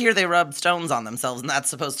from what I hear, they rub stones on themselves, and that's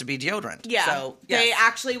supposed to be deodorant. Yeah. So, They yes.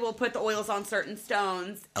 actually will put the oils on certain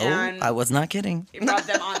stones Oh, and I was not kidding. rub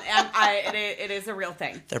them on. And it is a real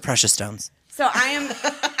thing. They're precious stones. So I'm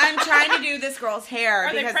trying to do this girl's hair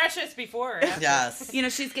Are they because precious before? Or after? Yes. you know,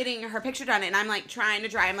 she's getting her picture done, and I'm like trying to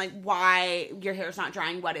dry. I'm like, why your hair's not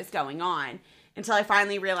drying? What is going on? Until I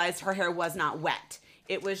finally realized her hair was not wet.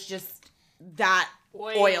 It was just that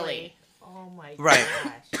oily. Oh my Right.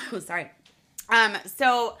 gosh. Oh, sorry.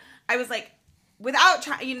 So I was like, without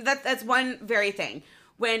trying, you know, that's one very thing.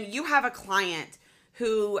 When you have a client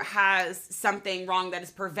who has something wrong that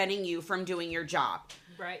is preventing you from doing your job,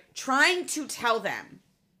 Right. trying to tell them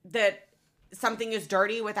that something is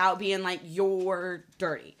dirty without being like, you're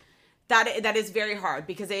dirty. That is very hard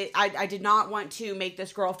because I did not want to make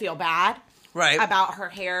this girl feel bad Right. about her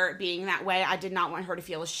hair being that way. I did not want her to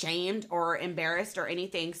feel ashamed or embarrassed or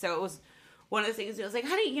anything. So it was one of the things. It was like,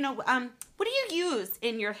 honey, you know, what do you use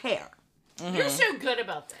in your hair? You're so good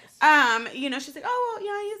about this. You know, she's like, oh, well,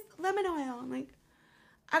 yeah, I use lemon oil. I'm like,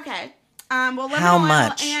 okay. Well, lemon How oil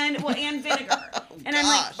much? and vinegar. And I'm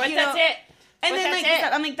like, But you that's know, it. And But then that's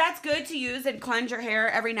like it. I'm like, that's good to use and cleanse your hair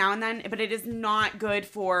every now and then, but it is not good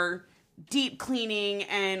for deep cleaning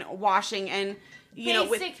and washing and you know,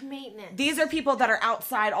 with Basic maintenance. these are people that are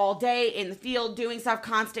outside all day in the field doing stuff,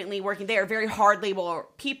 constantly working. They are very hard labor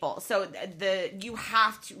people. So you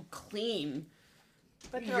have to clean.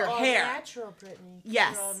 But they're your all hair. natural, Brittany.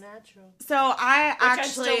 Yes. They're all natural. So I I'm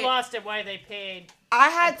actually still lost at why they paid. I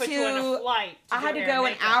had Put you on a to flight. I had do to hair go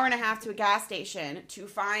and an makeup. hour and a half to a gas station to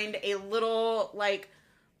find a little like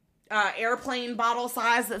airplane bottle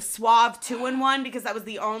size of Suave 2-in-1 because that was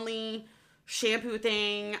the only shampoo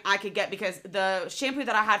thing I could get because the shampoo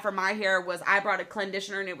that I had for my hair was I brought a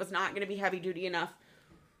conditioner and it was not going to be heavy duty enough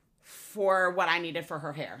for what I needed for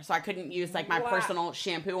her hair. So I couldn't use like my Wow. personal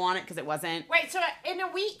shampoo on it because it wasn't. Wait, so in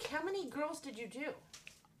a week, how many girls did you do?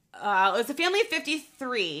 It was a family of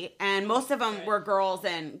 53 and most of them were girls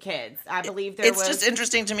and kids. I believe there It's was just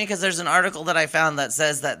interesting to me because there's an article that I found that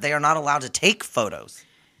says that they are not allowed to take photos.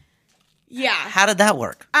 yeah. How did that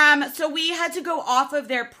work? So we had to go off of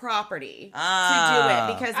their property Ah.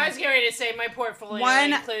 to do it because I was getting ready to say my portfolio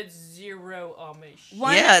One- includes 0 Amish.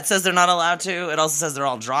 one, Yeah, it says they're not allowed to. It also says they're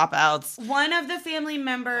all dropouts. one of the family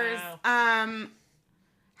members Wow.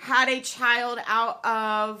 had a child out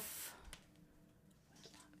of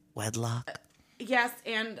Wedlock. yes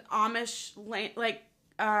and Amish like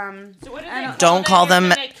So what did I they don't- Don't call them,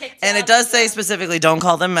 when they kicked and out it does the- say specifically, don't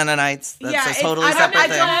call them Mennonites. That's yeah, a it's- totally I don't, separate I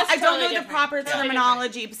thing. don't, That's I don't totally know the different. proper Totally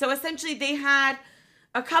terminology. So essentially, they had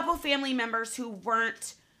a couple family members who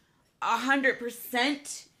weren't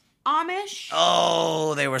 100% Amish.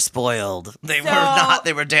 Oh, they were spoiled. They So- were not.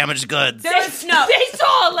 They were damaged goods. There was no. They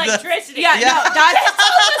saw electricity. Yeah, Yeah. no, that's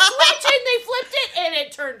the switch and they flipped it and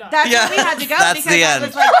it turned on. that's Yeah, where we had to go that's because the that end.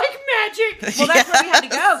 was like. like magic. Well, that's where we had to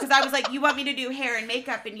go because I was like, you want me to do hair and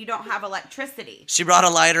makeup and you don't have electricity. She brought a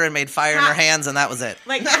lighter and made fire in her hands, and that was it.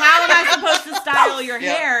 Like, how am I supposed to style your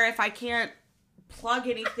Yeah. hair if I can't plug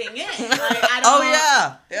anything in? Like, I don't Oh know,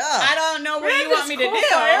 yeah, yeah. I don't know what We you have want this me to cool do.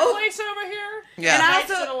 fireplace over here. Yeah. And I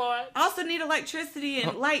Lights it a lot. also need electricity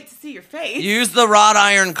and light to see your face. Use the wrought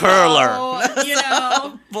iron curler. So, you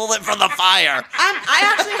know, Pull it from the fire.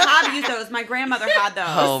 I actually have used those. My grandmother had those,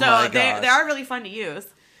 Oh so my they gosh. are really fun to use.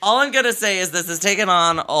 All I'm gonna say is this has taken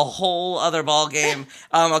on a whole other ball game.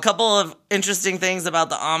 A couple of interesting things about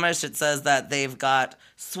the Amish. It says that they've got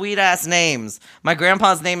sweet ass names. My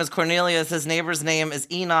grandpa's name is Cornelius. His neighbor's name is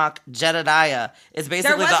Enoch Jedediah. It's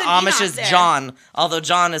basically was the an Enoch Amish's there. John, although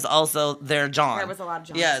John is also their John. There was a lot of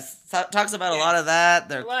Johns. Yes, talks about a lot of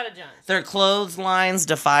that. A lot of Johns. Their clotheslines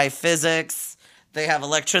defy physics. They have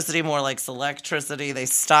electricity, more like selectricity. They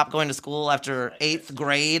stop going to school after 8th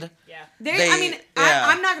grade. Yeah. I mean, yeah.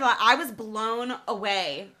 I'm not gonna lie. I was blown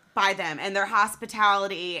away by them and their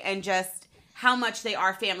hospitality and just how much they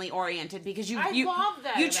are family oriented because I love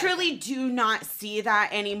that you about truly do not see that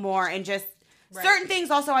anymore and just Right. certain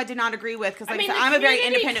things also I did not agree with because like I mean, I said, the I'm a very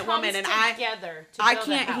community independent woman and comes together to I build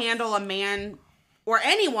a can't house. handle a man or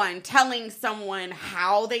anyone telling someone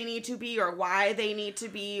how they need to be or why they need to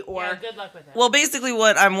be or Yeah, good luck with that. Well, basically,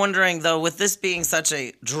 what I'm wondering, though, with this being such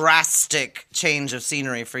a drastic change of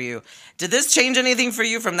scenery for you, did this change anything for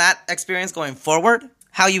you from that experience going forward?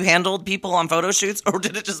 How you handled people on photo shoots? Or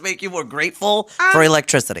did it just make you more grateful for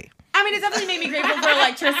electricity? I mean, it definitely made me grateful for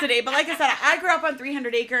electricity. But like I said, I grew up on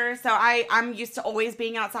 300 acres, so I'm used to always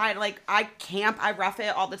being outside. Like, I camp, I rough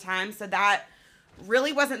it all the time, so that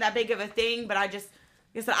really wasn't that big of a thing, but I need to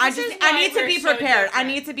is be why we're prepared. so I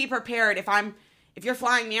need to be prepared if you're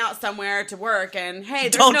flying me out somewhere to work and hey,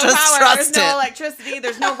 there's Don't no just power, trust there's no it. electricity,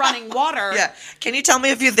 there's no running water. Yeah. Can you tell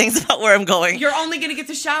me a few things about where I'm going? You're only gonna get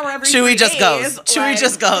to shower every Chewy 3 just days. goes. Chewy Like-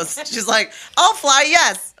 just goes. She's like, I'll fly,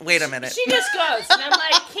 yes. Wait a minute. She just goes, and I'm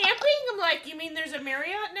like, camping? I'm like, you mean there's a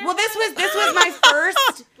Marriott now? Well, this was my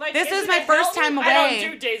first. Like, this was isn't my it first healthy? time I don't away.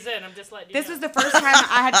 do days in. I'm just letting you This know. was the first time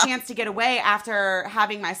I had a chance to get away after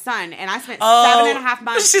having my son, and I spent Oh, 7.5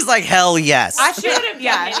 months. She's like, hell yes. I should should have done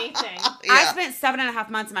yeah. anything. I Yeah. spent 7.5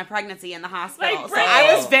 months of my pregnancy in the hospital, Like, so Brittany,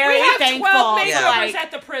 I was very we have thankful. 12 makeovers Yeah. Like, at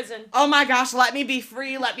the prison. oh my gosh, let me be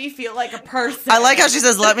free. Let me feel like a person. I like how she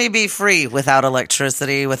says, let me be free without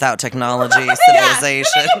electricity, without technology, Am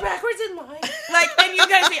civilization. I go backwards in line? like, and you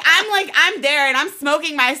guys see, I'm there and I'm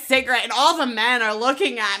smoking my cigarette, and all the men are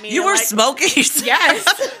looking at me. You were like, smoking? Yes,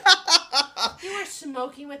 You were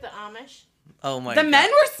smoking with the Amish? Oh my the God. men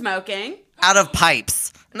were smoking. Out of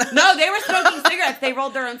pipes. No, they were smoking cigarettes. They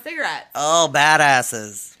rolled their own cigarettes. Oh,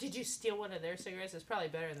 badasses. Did you steal one of their cigarettes? It's probably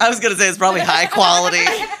better than I was going to say it's probably high quality.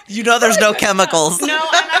 You know there's no chemicals. No,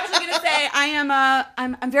 I'm actually gonna say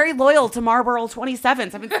I'm very loyal to Marlboro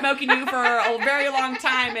 27s. I've been smoking you for a very long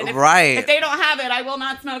time, and Right. if they don't have it, I will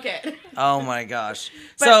not smoke it. Oh my gosh.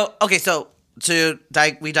 So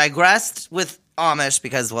we digressed with Amish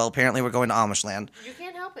because, well, apparently we're going to Amish land. You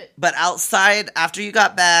can't help it. But outside, after you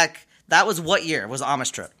got back, that was what year was the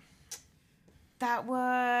Amish trip? That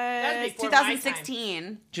was before my time.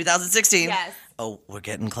 2016. 2016? Yes. Oh, we're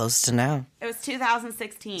getting close to now. It was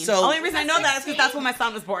 2016. So- The only reason I know that is because that's when my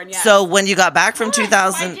son was born. Yeah. So when you got back from I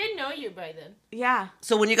 2000, did know you by then. yeah.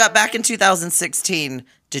 so when you got back in 2016,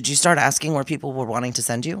 did you start asking where people were wanting to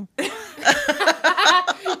send you?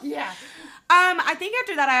 Yeah. I think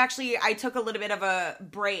after that, I took a little bit of a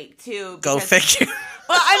break too. Go because- figure.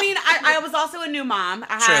 Well, I mean, I was also a new mom.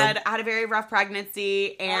 I True. had a very rough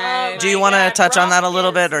pregnancy, and Do you want to touch on that a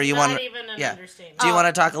little bit, or you want? Not even an understatement. Do you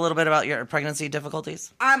want to talk a little bit about your pregnancy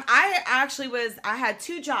difficulties? I had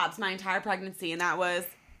 2 jobs my entire pregnancy, and that was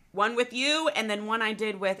one with you, and then one I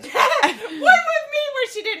did with. One with me where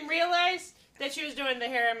she didn't realize that she was doing the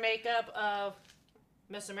hair and makeup of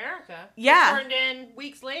Miss America. Yeah. It turned in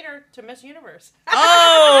weeks later to Miss Universe.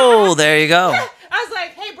 Oh, there you go. I was like,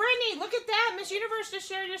 hey, Brittany, look at that. Miss Universe just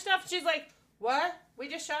shared your stuff. She's like, what? We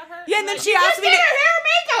just shot her? Yeah, and I'm then like, she asked "Just me did to- her hair and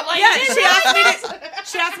makeup. Like, Yeah, didn't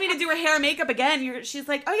she asked me to do her hair and makeup again. She's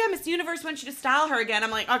like, oh yeah, Miss Universe wants you to style her again.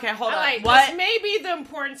 I'm like, okay, hold I'm on, like, what? this may be the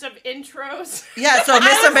importance of intros. Yeah. So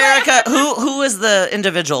Miss America, who is the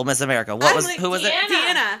individual Miss America? I'm like, Who was it?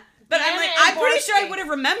 Deanna. But I'm Deanna like, and I'm pretty sure I Borsky. would have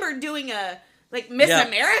remembered doing a Miss Yeah.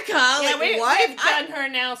 America. Yeah, Like we've what? done her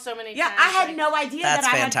now so many Yeah, times. I had like, no idea That's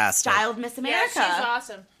that I fantastic. had styled Miss Yeah, America. she's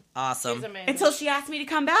awesome. Awesome. She's amazing. Until she asked me to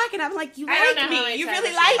come back, and I'm like, you I don't know like how me. many You times really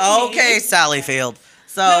she- like me. Okay, Sally Field.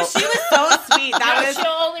 So No, she was so sweet. That No, was. she'll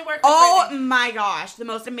only work with Oh Brittany. my gosh, the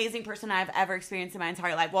most amazing person I've ever experienced in my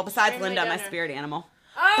entire life. Well, besides Extremely Linda, my donor. spirit animal.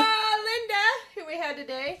 Linda, who we had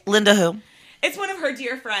today. Linda, who? It's one of her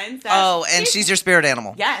dear friends. That, Oh, and she's your spirit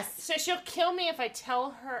animal. yes. So she'll kill me if I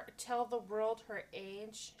tell the world her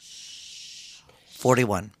age.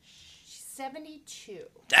 41. She's 72.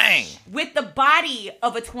 Dang. With the body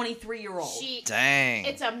of a 23-year-old. Dang.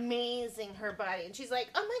 It's amazing, her body. And she's like,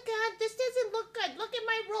 oh my God, this doesn't look good. Look at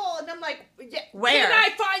my roll. And I'm like, yeah, Where? Can I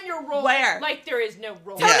find your roll? Where? Like, there is no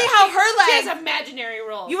roll. Tell Yeah. me how her She legs. has imaginary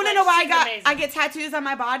rolls. You want to Like, know why she's amazing. I get tattoos on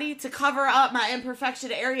my body to cover up my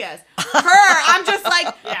imperfection areas? I'm just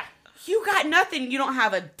like, Yeah. you got nothing. You don't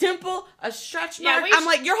have a dimple, a stretch Yeah, mark. we I'm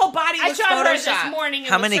like, your whole body I looks shot her this photoshopped. morning.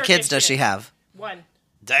 How many kids does she have? One.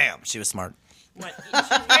 Damn, she was smart. One. She's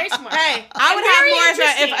very smart. Hey, I would And very have more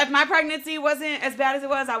interesting. if my pregnancy wasn't as bad as it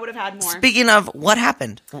was. I would have had more. Speaking of, what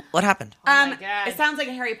happened? What happened? Oh my God. It sounds like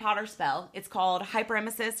a Harry Potter spell. It's called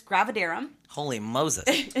hyperemesis gravidarum. Holy Moses.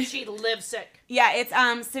 She lives sick. Yeah,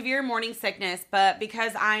 it's severe morning sickness, but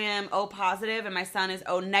because I am O positive and my son is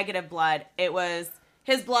O negative blood,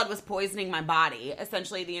 his blood was poisoning my body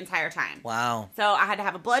essentially the entire time. Wow. So I had to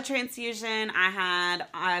have a blood transfusion. I had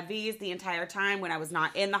IVs the entire time when I was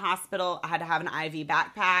not in the hospital. I had to have an IV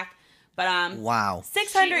backpack. But Wow.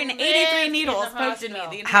 683 She lived in needles the poked in me hospital.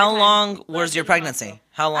 the entire How time. long was your pregnancy?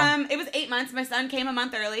 How long? It was 8 months. My son came a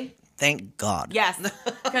month early. Thank God. Yes,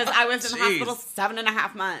 because I was in the Jeez. hospital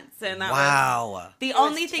 7.5 months, and that was Wow. the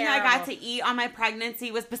only thing I got terrible. to eat on my pregnancy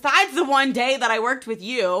was besides the one day that I worked with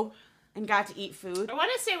you and got to eat food. I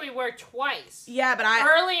want to say we worked twice. Yeah, but I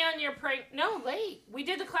Early on your late. We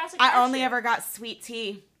did the classic. I nurse only shit. ever got sweet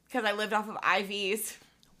tea because I lived off of IVs.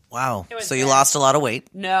 Wow. It was So you bad. lost a lot of weight.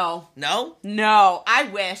 No. No? No. I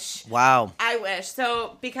wish. Wow. I wish.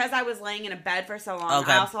 So because I was laying in a bed for so long,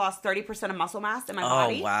 Okay. I also lost 30% of muscle mass in my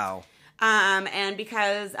body. Oh, wow. And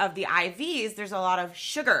because of the IVs, there's a lot of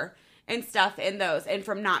sugar and stuff in those. And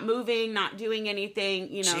from not moving, not doing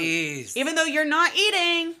anything, you know, Jeez. even though you're not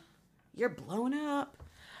eating, you're blowing up.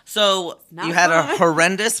 So Not you had a fun.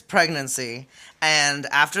 horrendous pregnancy, and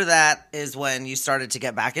after that is when you started to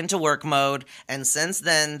get back into work mode. And since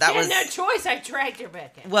then, that I was had no choice. I dragged her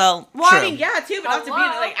back in. well, Well, true. I mean, yeah, too, but after being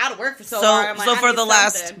Hello? like out of work for so, So, long, I'm like, so I for need the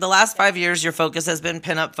something. last 5 years, your focus has been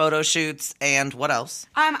pinup photo shoots and what else?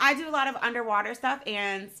 I do a lot of underwater stuff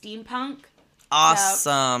and steampunk.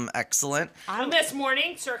 Awesome, excellent. And this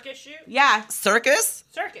morning, circus shoot. Yeah. Circus,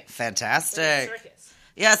 Circus. fantastic. Circus.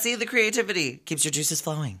 Yeah, see the creativity keeps your juices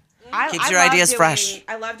flowing. Keeps I your love ideas doing- fresh.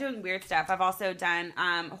 I love doing weird stuff. I've also done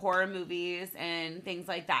horror movies and things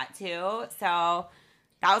like that too. So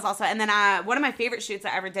that was also, and then one of my favorite shoots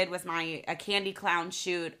I ever did was a candy clown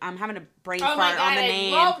shoot. I'm having a brain Oh my fart god, on the I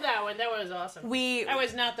name. love that one. That was awesome. I I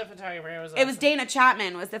was not the photographer. It was. It was Dana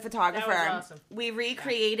Chapman was the photographer. That was awesome. We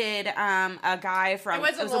recreated a guy from It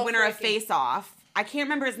was a a little winner of freaky. Face Off. I can't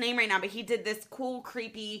remember his name right now, but he did this cool,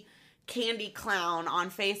 creepy candy clown on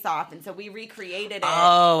Face Off, and so we recreated it.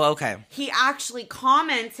 Oh, okay. He actually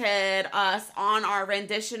commented us on our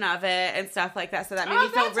rendition of it and stuff like that, so that made Oh, me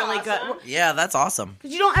feel that's really awesome. good. Yeah, that's awesome.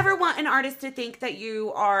 Because you don't ever want an artist to think that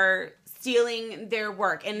you are stealing their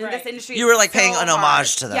work, and in Right. this industry, You were, it's like, paying so an homage hard.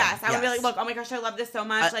 to them. Yes, I would be Yes. like, look, oh my gosh, I love this so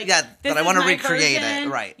much. Like, yeah, this but I is wanna my recreate it, version.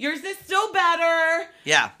 right. Yours is still better.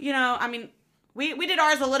 Yeah. You know, I mean, we did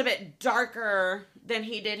ours a little bit darker than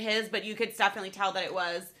he did his, but you could definitely tell that it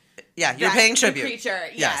was. Yeah, you're that paying tribute. Creature,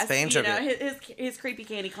 Yes, paying you know, tribute. his creepy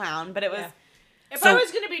candy clown, but it was. Yeah. If So- I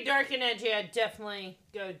was going to be dark and edgy, I'd definitely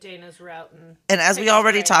go Dana's route. And as we Take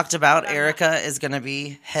already it talked about, But I'm Erica is going to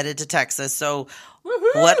be headed to Texas. So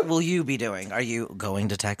what will you be doing? Are you going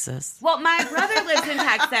to Texas? Well, my brother lives in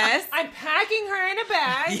Texas. I'm packing her in a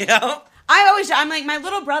bag. Yeah. I'm like, my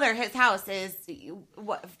little brother, his house is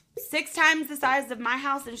what 6 times the size of my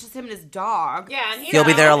house, and it's just him and his dog. Yeah, and he's You'll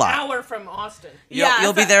be there a an lot. hour from Austin. Yeah,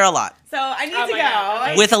 You'll be so- there a lot. So I need Oh to my go.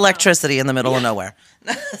 God. With electricity in the middle of nowhere.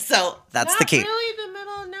 So that's the Not key. really the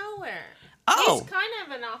middle of nowhere. Oh. He's kind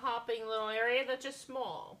of in a hopping little area that's just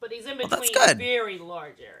small, but he's in Well, between that's good. very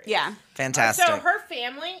large areas. Yeah. Fantastic. So her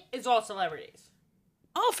family is all celebrities.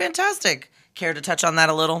 Oh, fantastic. Care to touch on that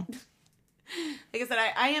a little? Like I said,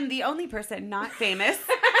 I am the only person not famous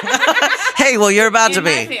Hey, well, you're about to in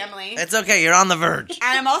my be. family. It's okay. You're on the verge. And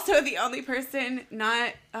I'm also the only person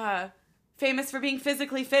not famous for being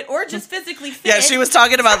physically fit or just physically fit. Yeah, she was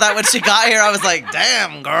talking about that when she got here. I was like,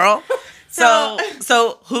 damn, girl.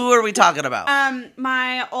 So who are we talking about?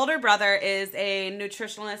 My older brother is a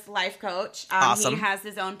nutritionalist life coach. Awesome. He has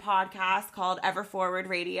his own podcast called Ever Forward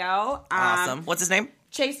Radio. Awesome. What's his name?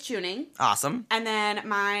 Chase Tuning. Awesome. And then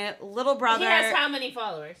my little brother. He has how many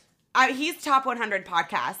followers? He's top 100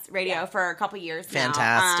 podcast radio for a couple years now.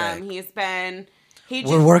 Fantastic. He's been.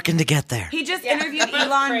 We're working to get there. He just Yeah. interviewed That's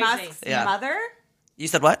Elon crazy. Musk's Yeah. mother. You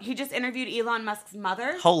said what? He just interviewed Elon Musk's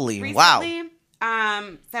mother. Holy wow. recently.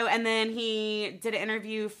 So and then he did an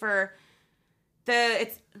interview for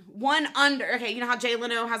it's one under. Okay, you know how Jay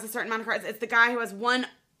Leno has a certain amount of cars. It's the guy who has one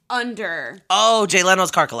under. Oh, Jay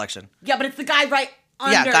Leno's car collection. Yeah, but it's the guy right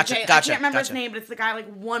under. Yeah, gotcha, Jay. I gotcha, can't remember gotcha. his name, but it's the guy like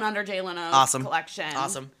one under Jay Leno's Awesome. collection.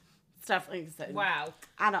 Awesome. Stuff like that. Wow.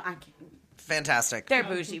 I can't. Fantastic. They're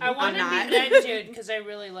bougie. I I'm want to not. be mentioned because I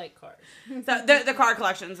really like cars. So the car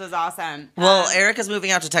collections is awesome. Well, Erica's moving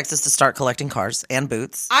out to Texas to start collecting cars and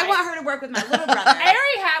boots. I want her to work with my little brother. I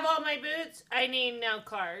already have all my boots. I need now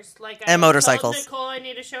cars. Like I And motorcycles. told Nicole I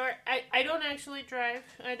need to show her. I don't actually drive.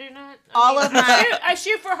 I do not. All of my- I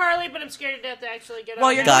shoot for Harley, but I'm scared to death to actually get on.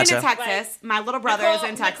 Well, you're there. going to Gotcha. Texas. My little brother is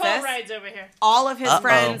in Texas. Nicole rides over here. All of his Uh-oh.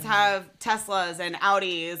 friends have Teslas and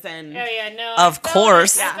Audis and Oh yeah, no. Of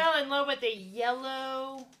course. I fell in love with the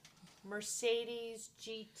yellow Mercedes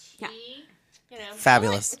GT. Yeah. You know,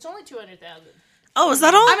 Fabulous. It's only 200,000. Oh, is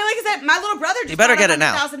that all? I mean, like I said, my little brother just better bought get it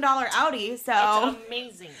now. $100,000 Audi, so It's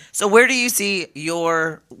amazing. So where do you see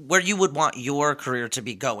where you would want your career to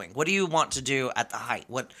be going? What do you want to do at the height?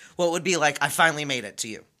 What would be like, I finally made it to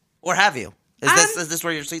you? Or have you? Is this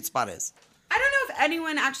where your sweet spot is? I don't know if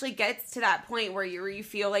anyone actually gets to that point where you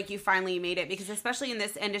feel like you finally made it, because especially in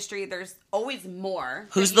this industry, there's always more.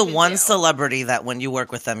 Who's that the you can one do. celebrity that when you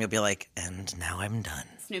work with them, you'll be like, and now I'm done?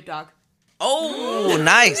 Snoop Dogg. Oh,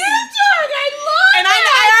 nice. And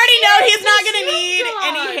I already know he's not going to need Snoop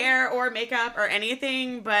Dogg. any hair or makeup or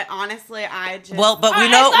anything, but honestly, I just... Well, but we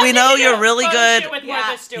I'd know love to do you're a really photo good. shoot with Yeah.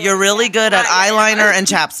 Martha Stewart. You're really good at Yeah. eyeliner and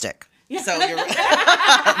chapstick. So you're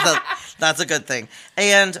That's a good thing.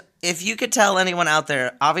 And if you could tell anyone out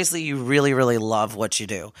there, obviously you really, really love what you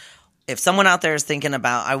do. If someone out there is thinking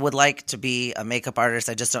about, I would like to be a makeup artist,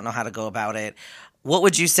 I just don't know how to go about it, what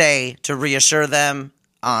would you say to reassure them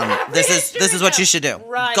on this is what you should do?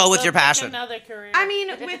 Right, Go with go your pick passion. Another career. I mean,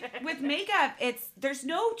 with makeup, there's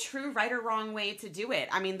no true right or wrong way to do it.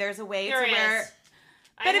 I mean, there's a way There to where. is.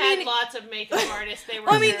 But I I had mean- lots of makeup artists. They were.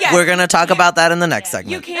 Well, I mean, very- yeah. We're going to talk about that in the next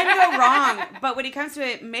segment. You can go wrong, but when it comes to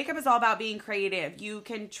it, makeup is all about being creative. You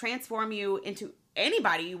can transform you into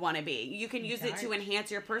anybody you want to be. You can use it to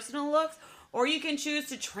enhance your personal looks, or you can choose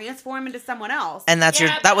to transform into someone else. And that's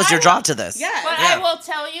Yeah, that was but your I draw will- to this. Yeah. But Yeah. I will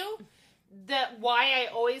tell you that why I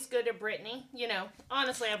always go to Brittany. You know,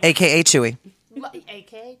 honestly, I'm AKA Chewy.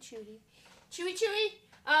 AKA Chewy.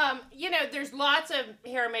 You know, there's lots of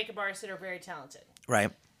hair and makeup artists that are very talented.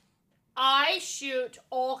 Right. I shoot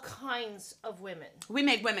all kinds of women. We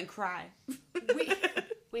make women cry.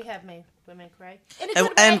 We have made women cry.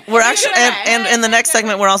 And we're actually, good. and in the next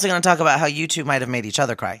segment, we're also going to talk about how you two might have made each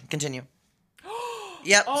other cry. Continue.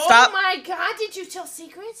 Yep. Oh Stop. my God! Did you tell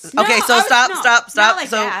secrets? Okay, No, so I was- stop. no, not like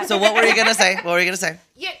so that. so what were you gonna say? What were you gonna say?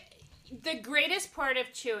 Yeah. The greatest part of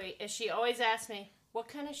Chewy is she always asks me, "What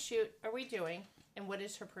kind of shoot are we doing?" and what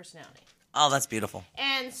is her personality. Oh, that's beautiful.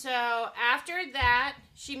 And so after that,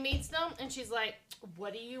 she meets them and she's like,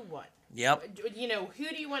 "What do you want? Yep. You know, who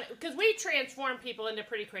do you want?" Because we transform people into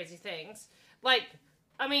pretty crazy things. Like,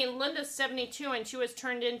 I mean, Linda's 72 and she was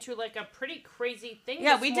turned into like a pretty crazy thing.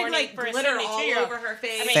 Yeah, this we did morning like for a glitter all 72-year-old. over her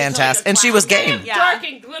face. I mean, Fantastic. Like a And she was clown. game. Yeah. Dark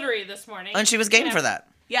and glittery this morning. And she was game You know, for that.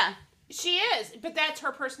 Yeah. She is, but that's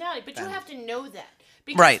her personality. But you have to know that.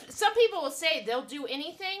 Because Right. some people will say they'll do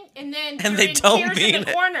anything, and then And they're they in don't tears mean in the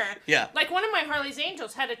it. corner. Yeah. Like one of my Harley's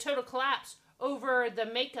Angels had a total collapse over the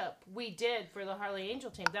makeup we did for the Harley Angel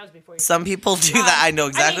team. That was before you. Some people do that. I know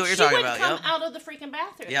exactly what you're talking She about. would come Yep. out of the freaking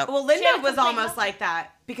bathroom. Yep. Well, She Linda had a was complete almost meltdown. like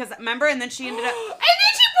that because remember, and then she ended up. And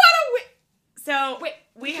then she brought a. So Wait,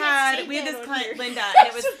 we can't had say this that on client here. Linda, and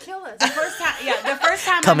it was She'll kill us. the first time. Yeah, the first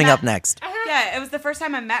time. Coming I met, up next. Yeah, it was the first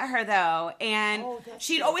time I met her though, and Oh, that's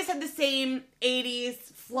she'd good. always had the same '80s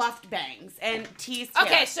fluffed bangs and teased.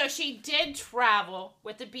 Okay, so she did travel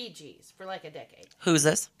with the Bee Gees for like a decade. Who's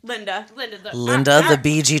this? Linda. Linda, our- the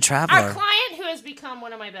BG Our Traveler. client who has become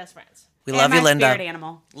one of my best friends. We and love you, my Linda. Spirit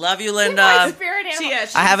animal. Love you, My Linda. spirit animal. She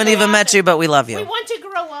is. I haven't so even met you, but we love We you. want to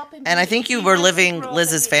grow up and. And I think you were living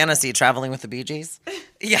Liz's fantasy, traveling with the Bee Gees.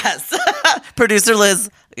 Yes. Producer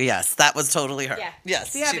Liz. Yes, that was totally her. Yeah.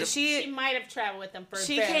 Yes. Yeah, she- but She might have traveled with them for.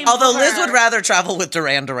 She a bit. came- although Liz over. would rather travel with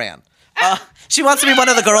Duran Duran. She wants to be one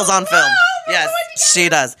of the girls on film. Yes, she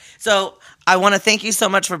does. So I want to thank you so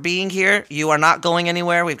much for being here. You are not going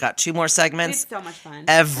anywhere. We've got 2 more segments. It's so much fun.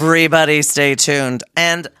 Everybody stay tuned.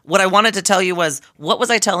 And what I wanted to tell you was, what was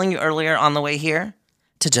I telling you earlier on the way here?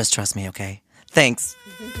 To just trust me, okay? Thanks.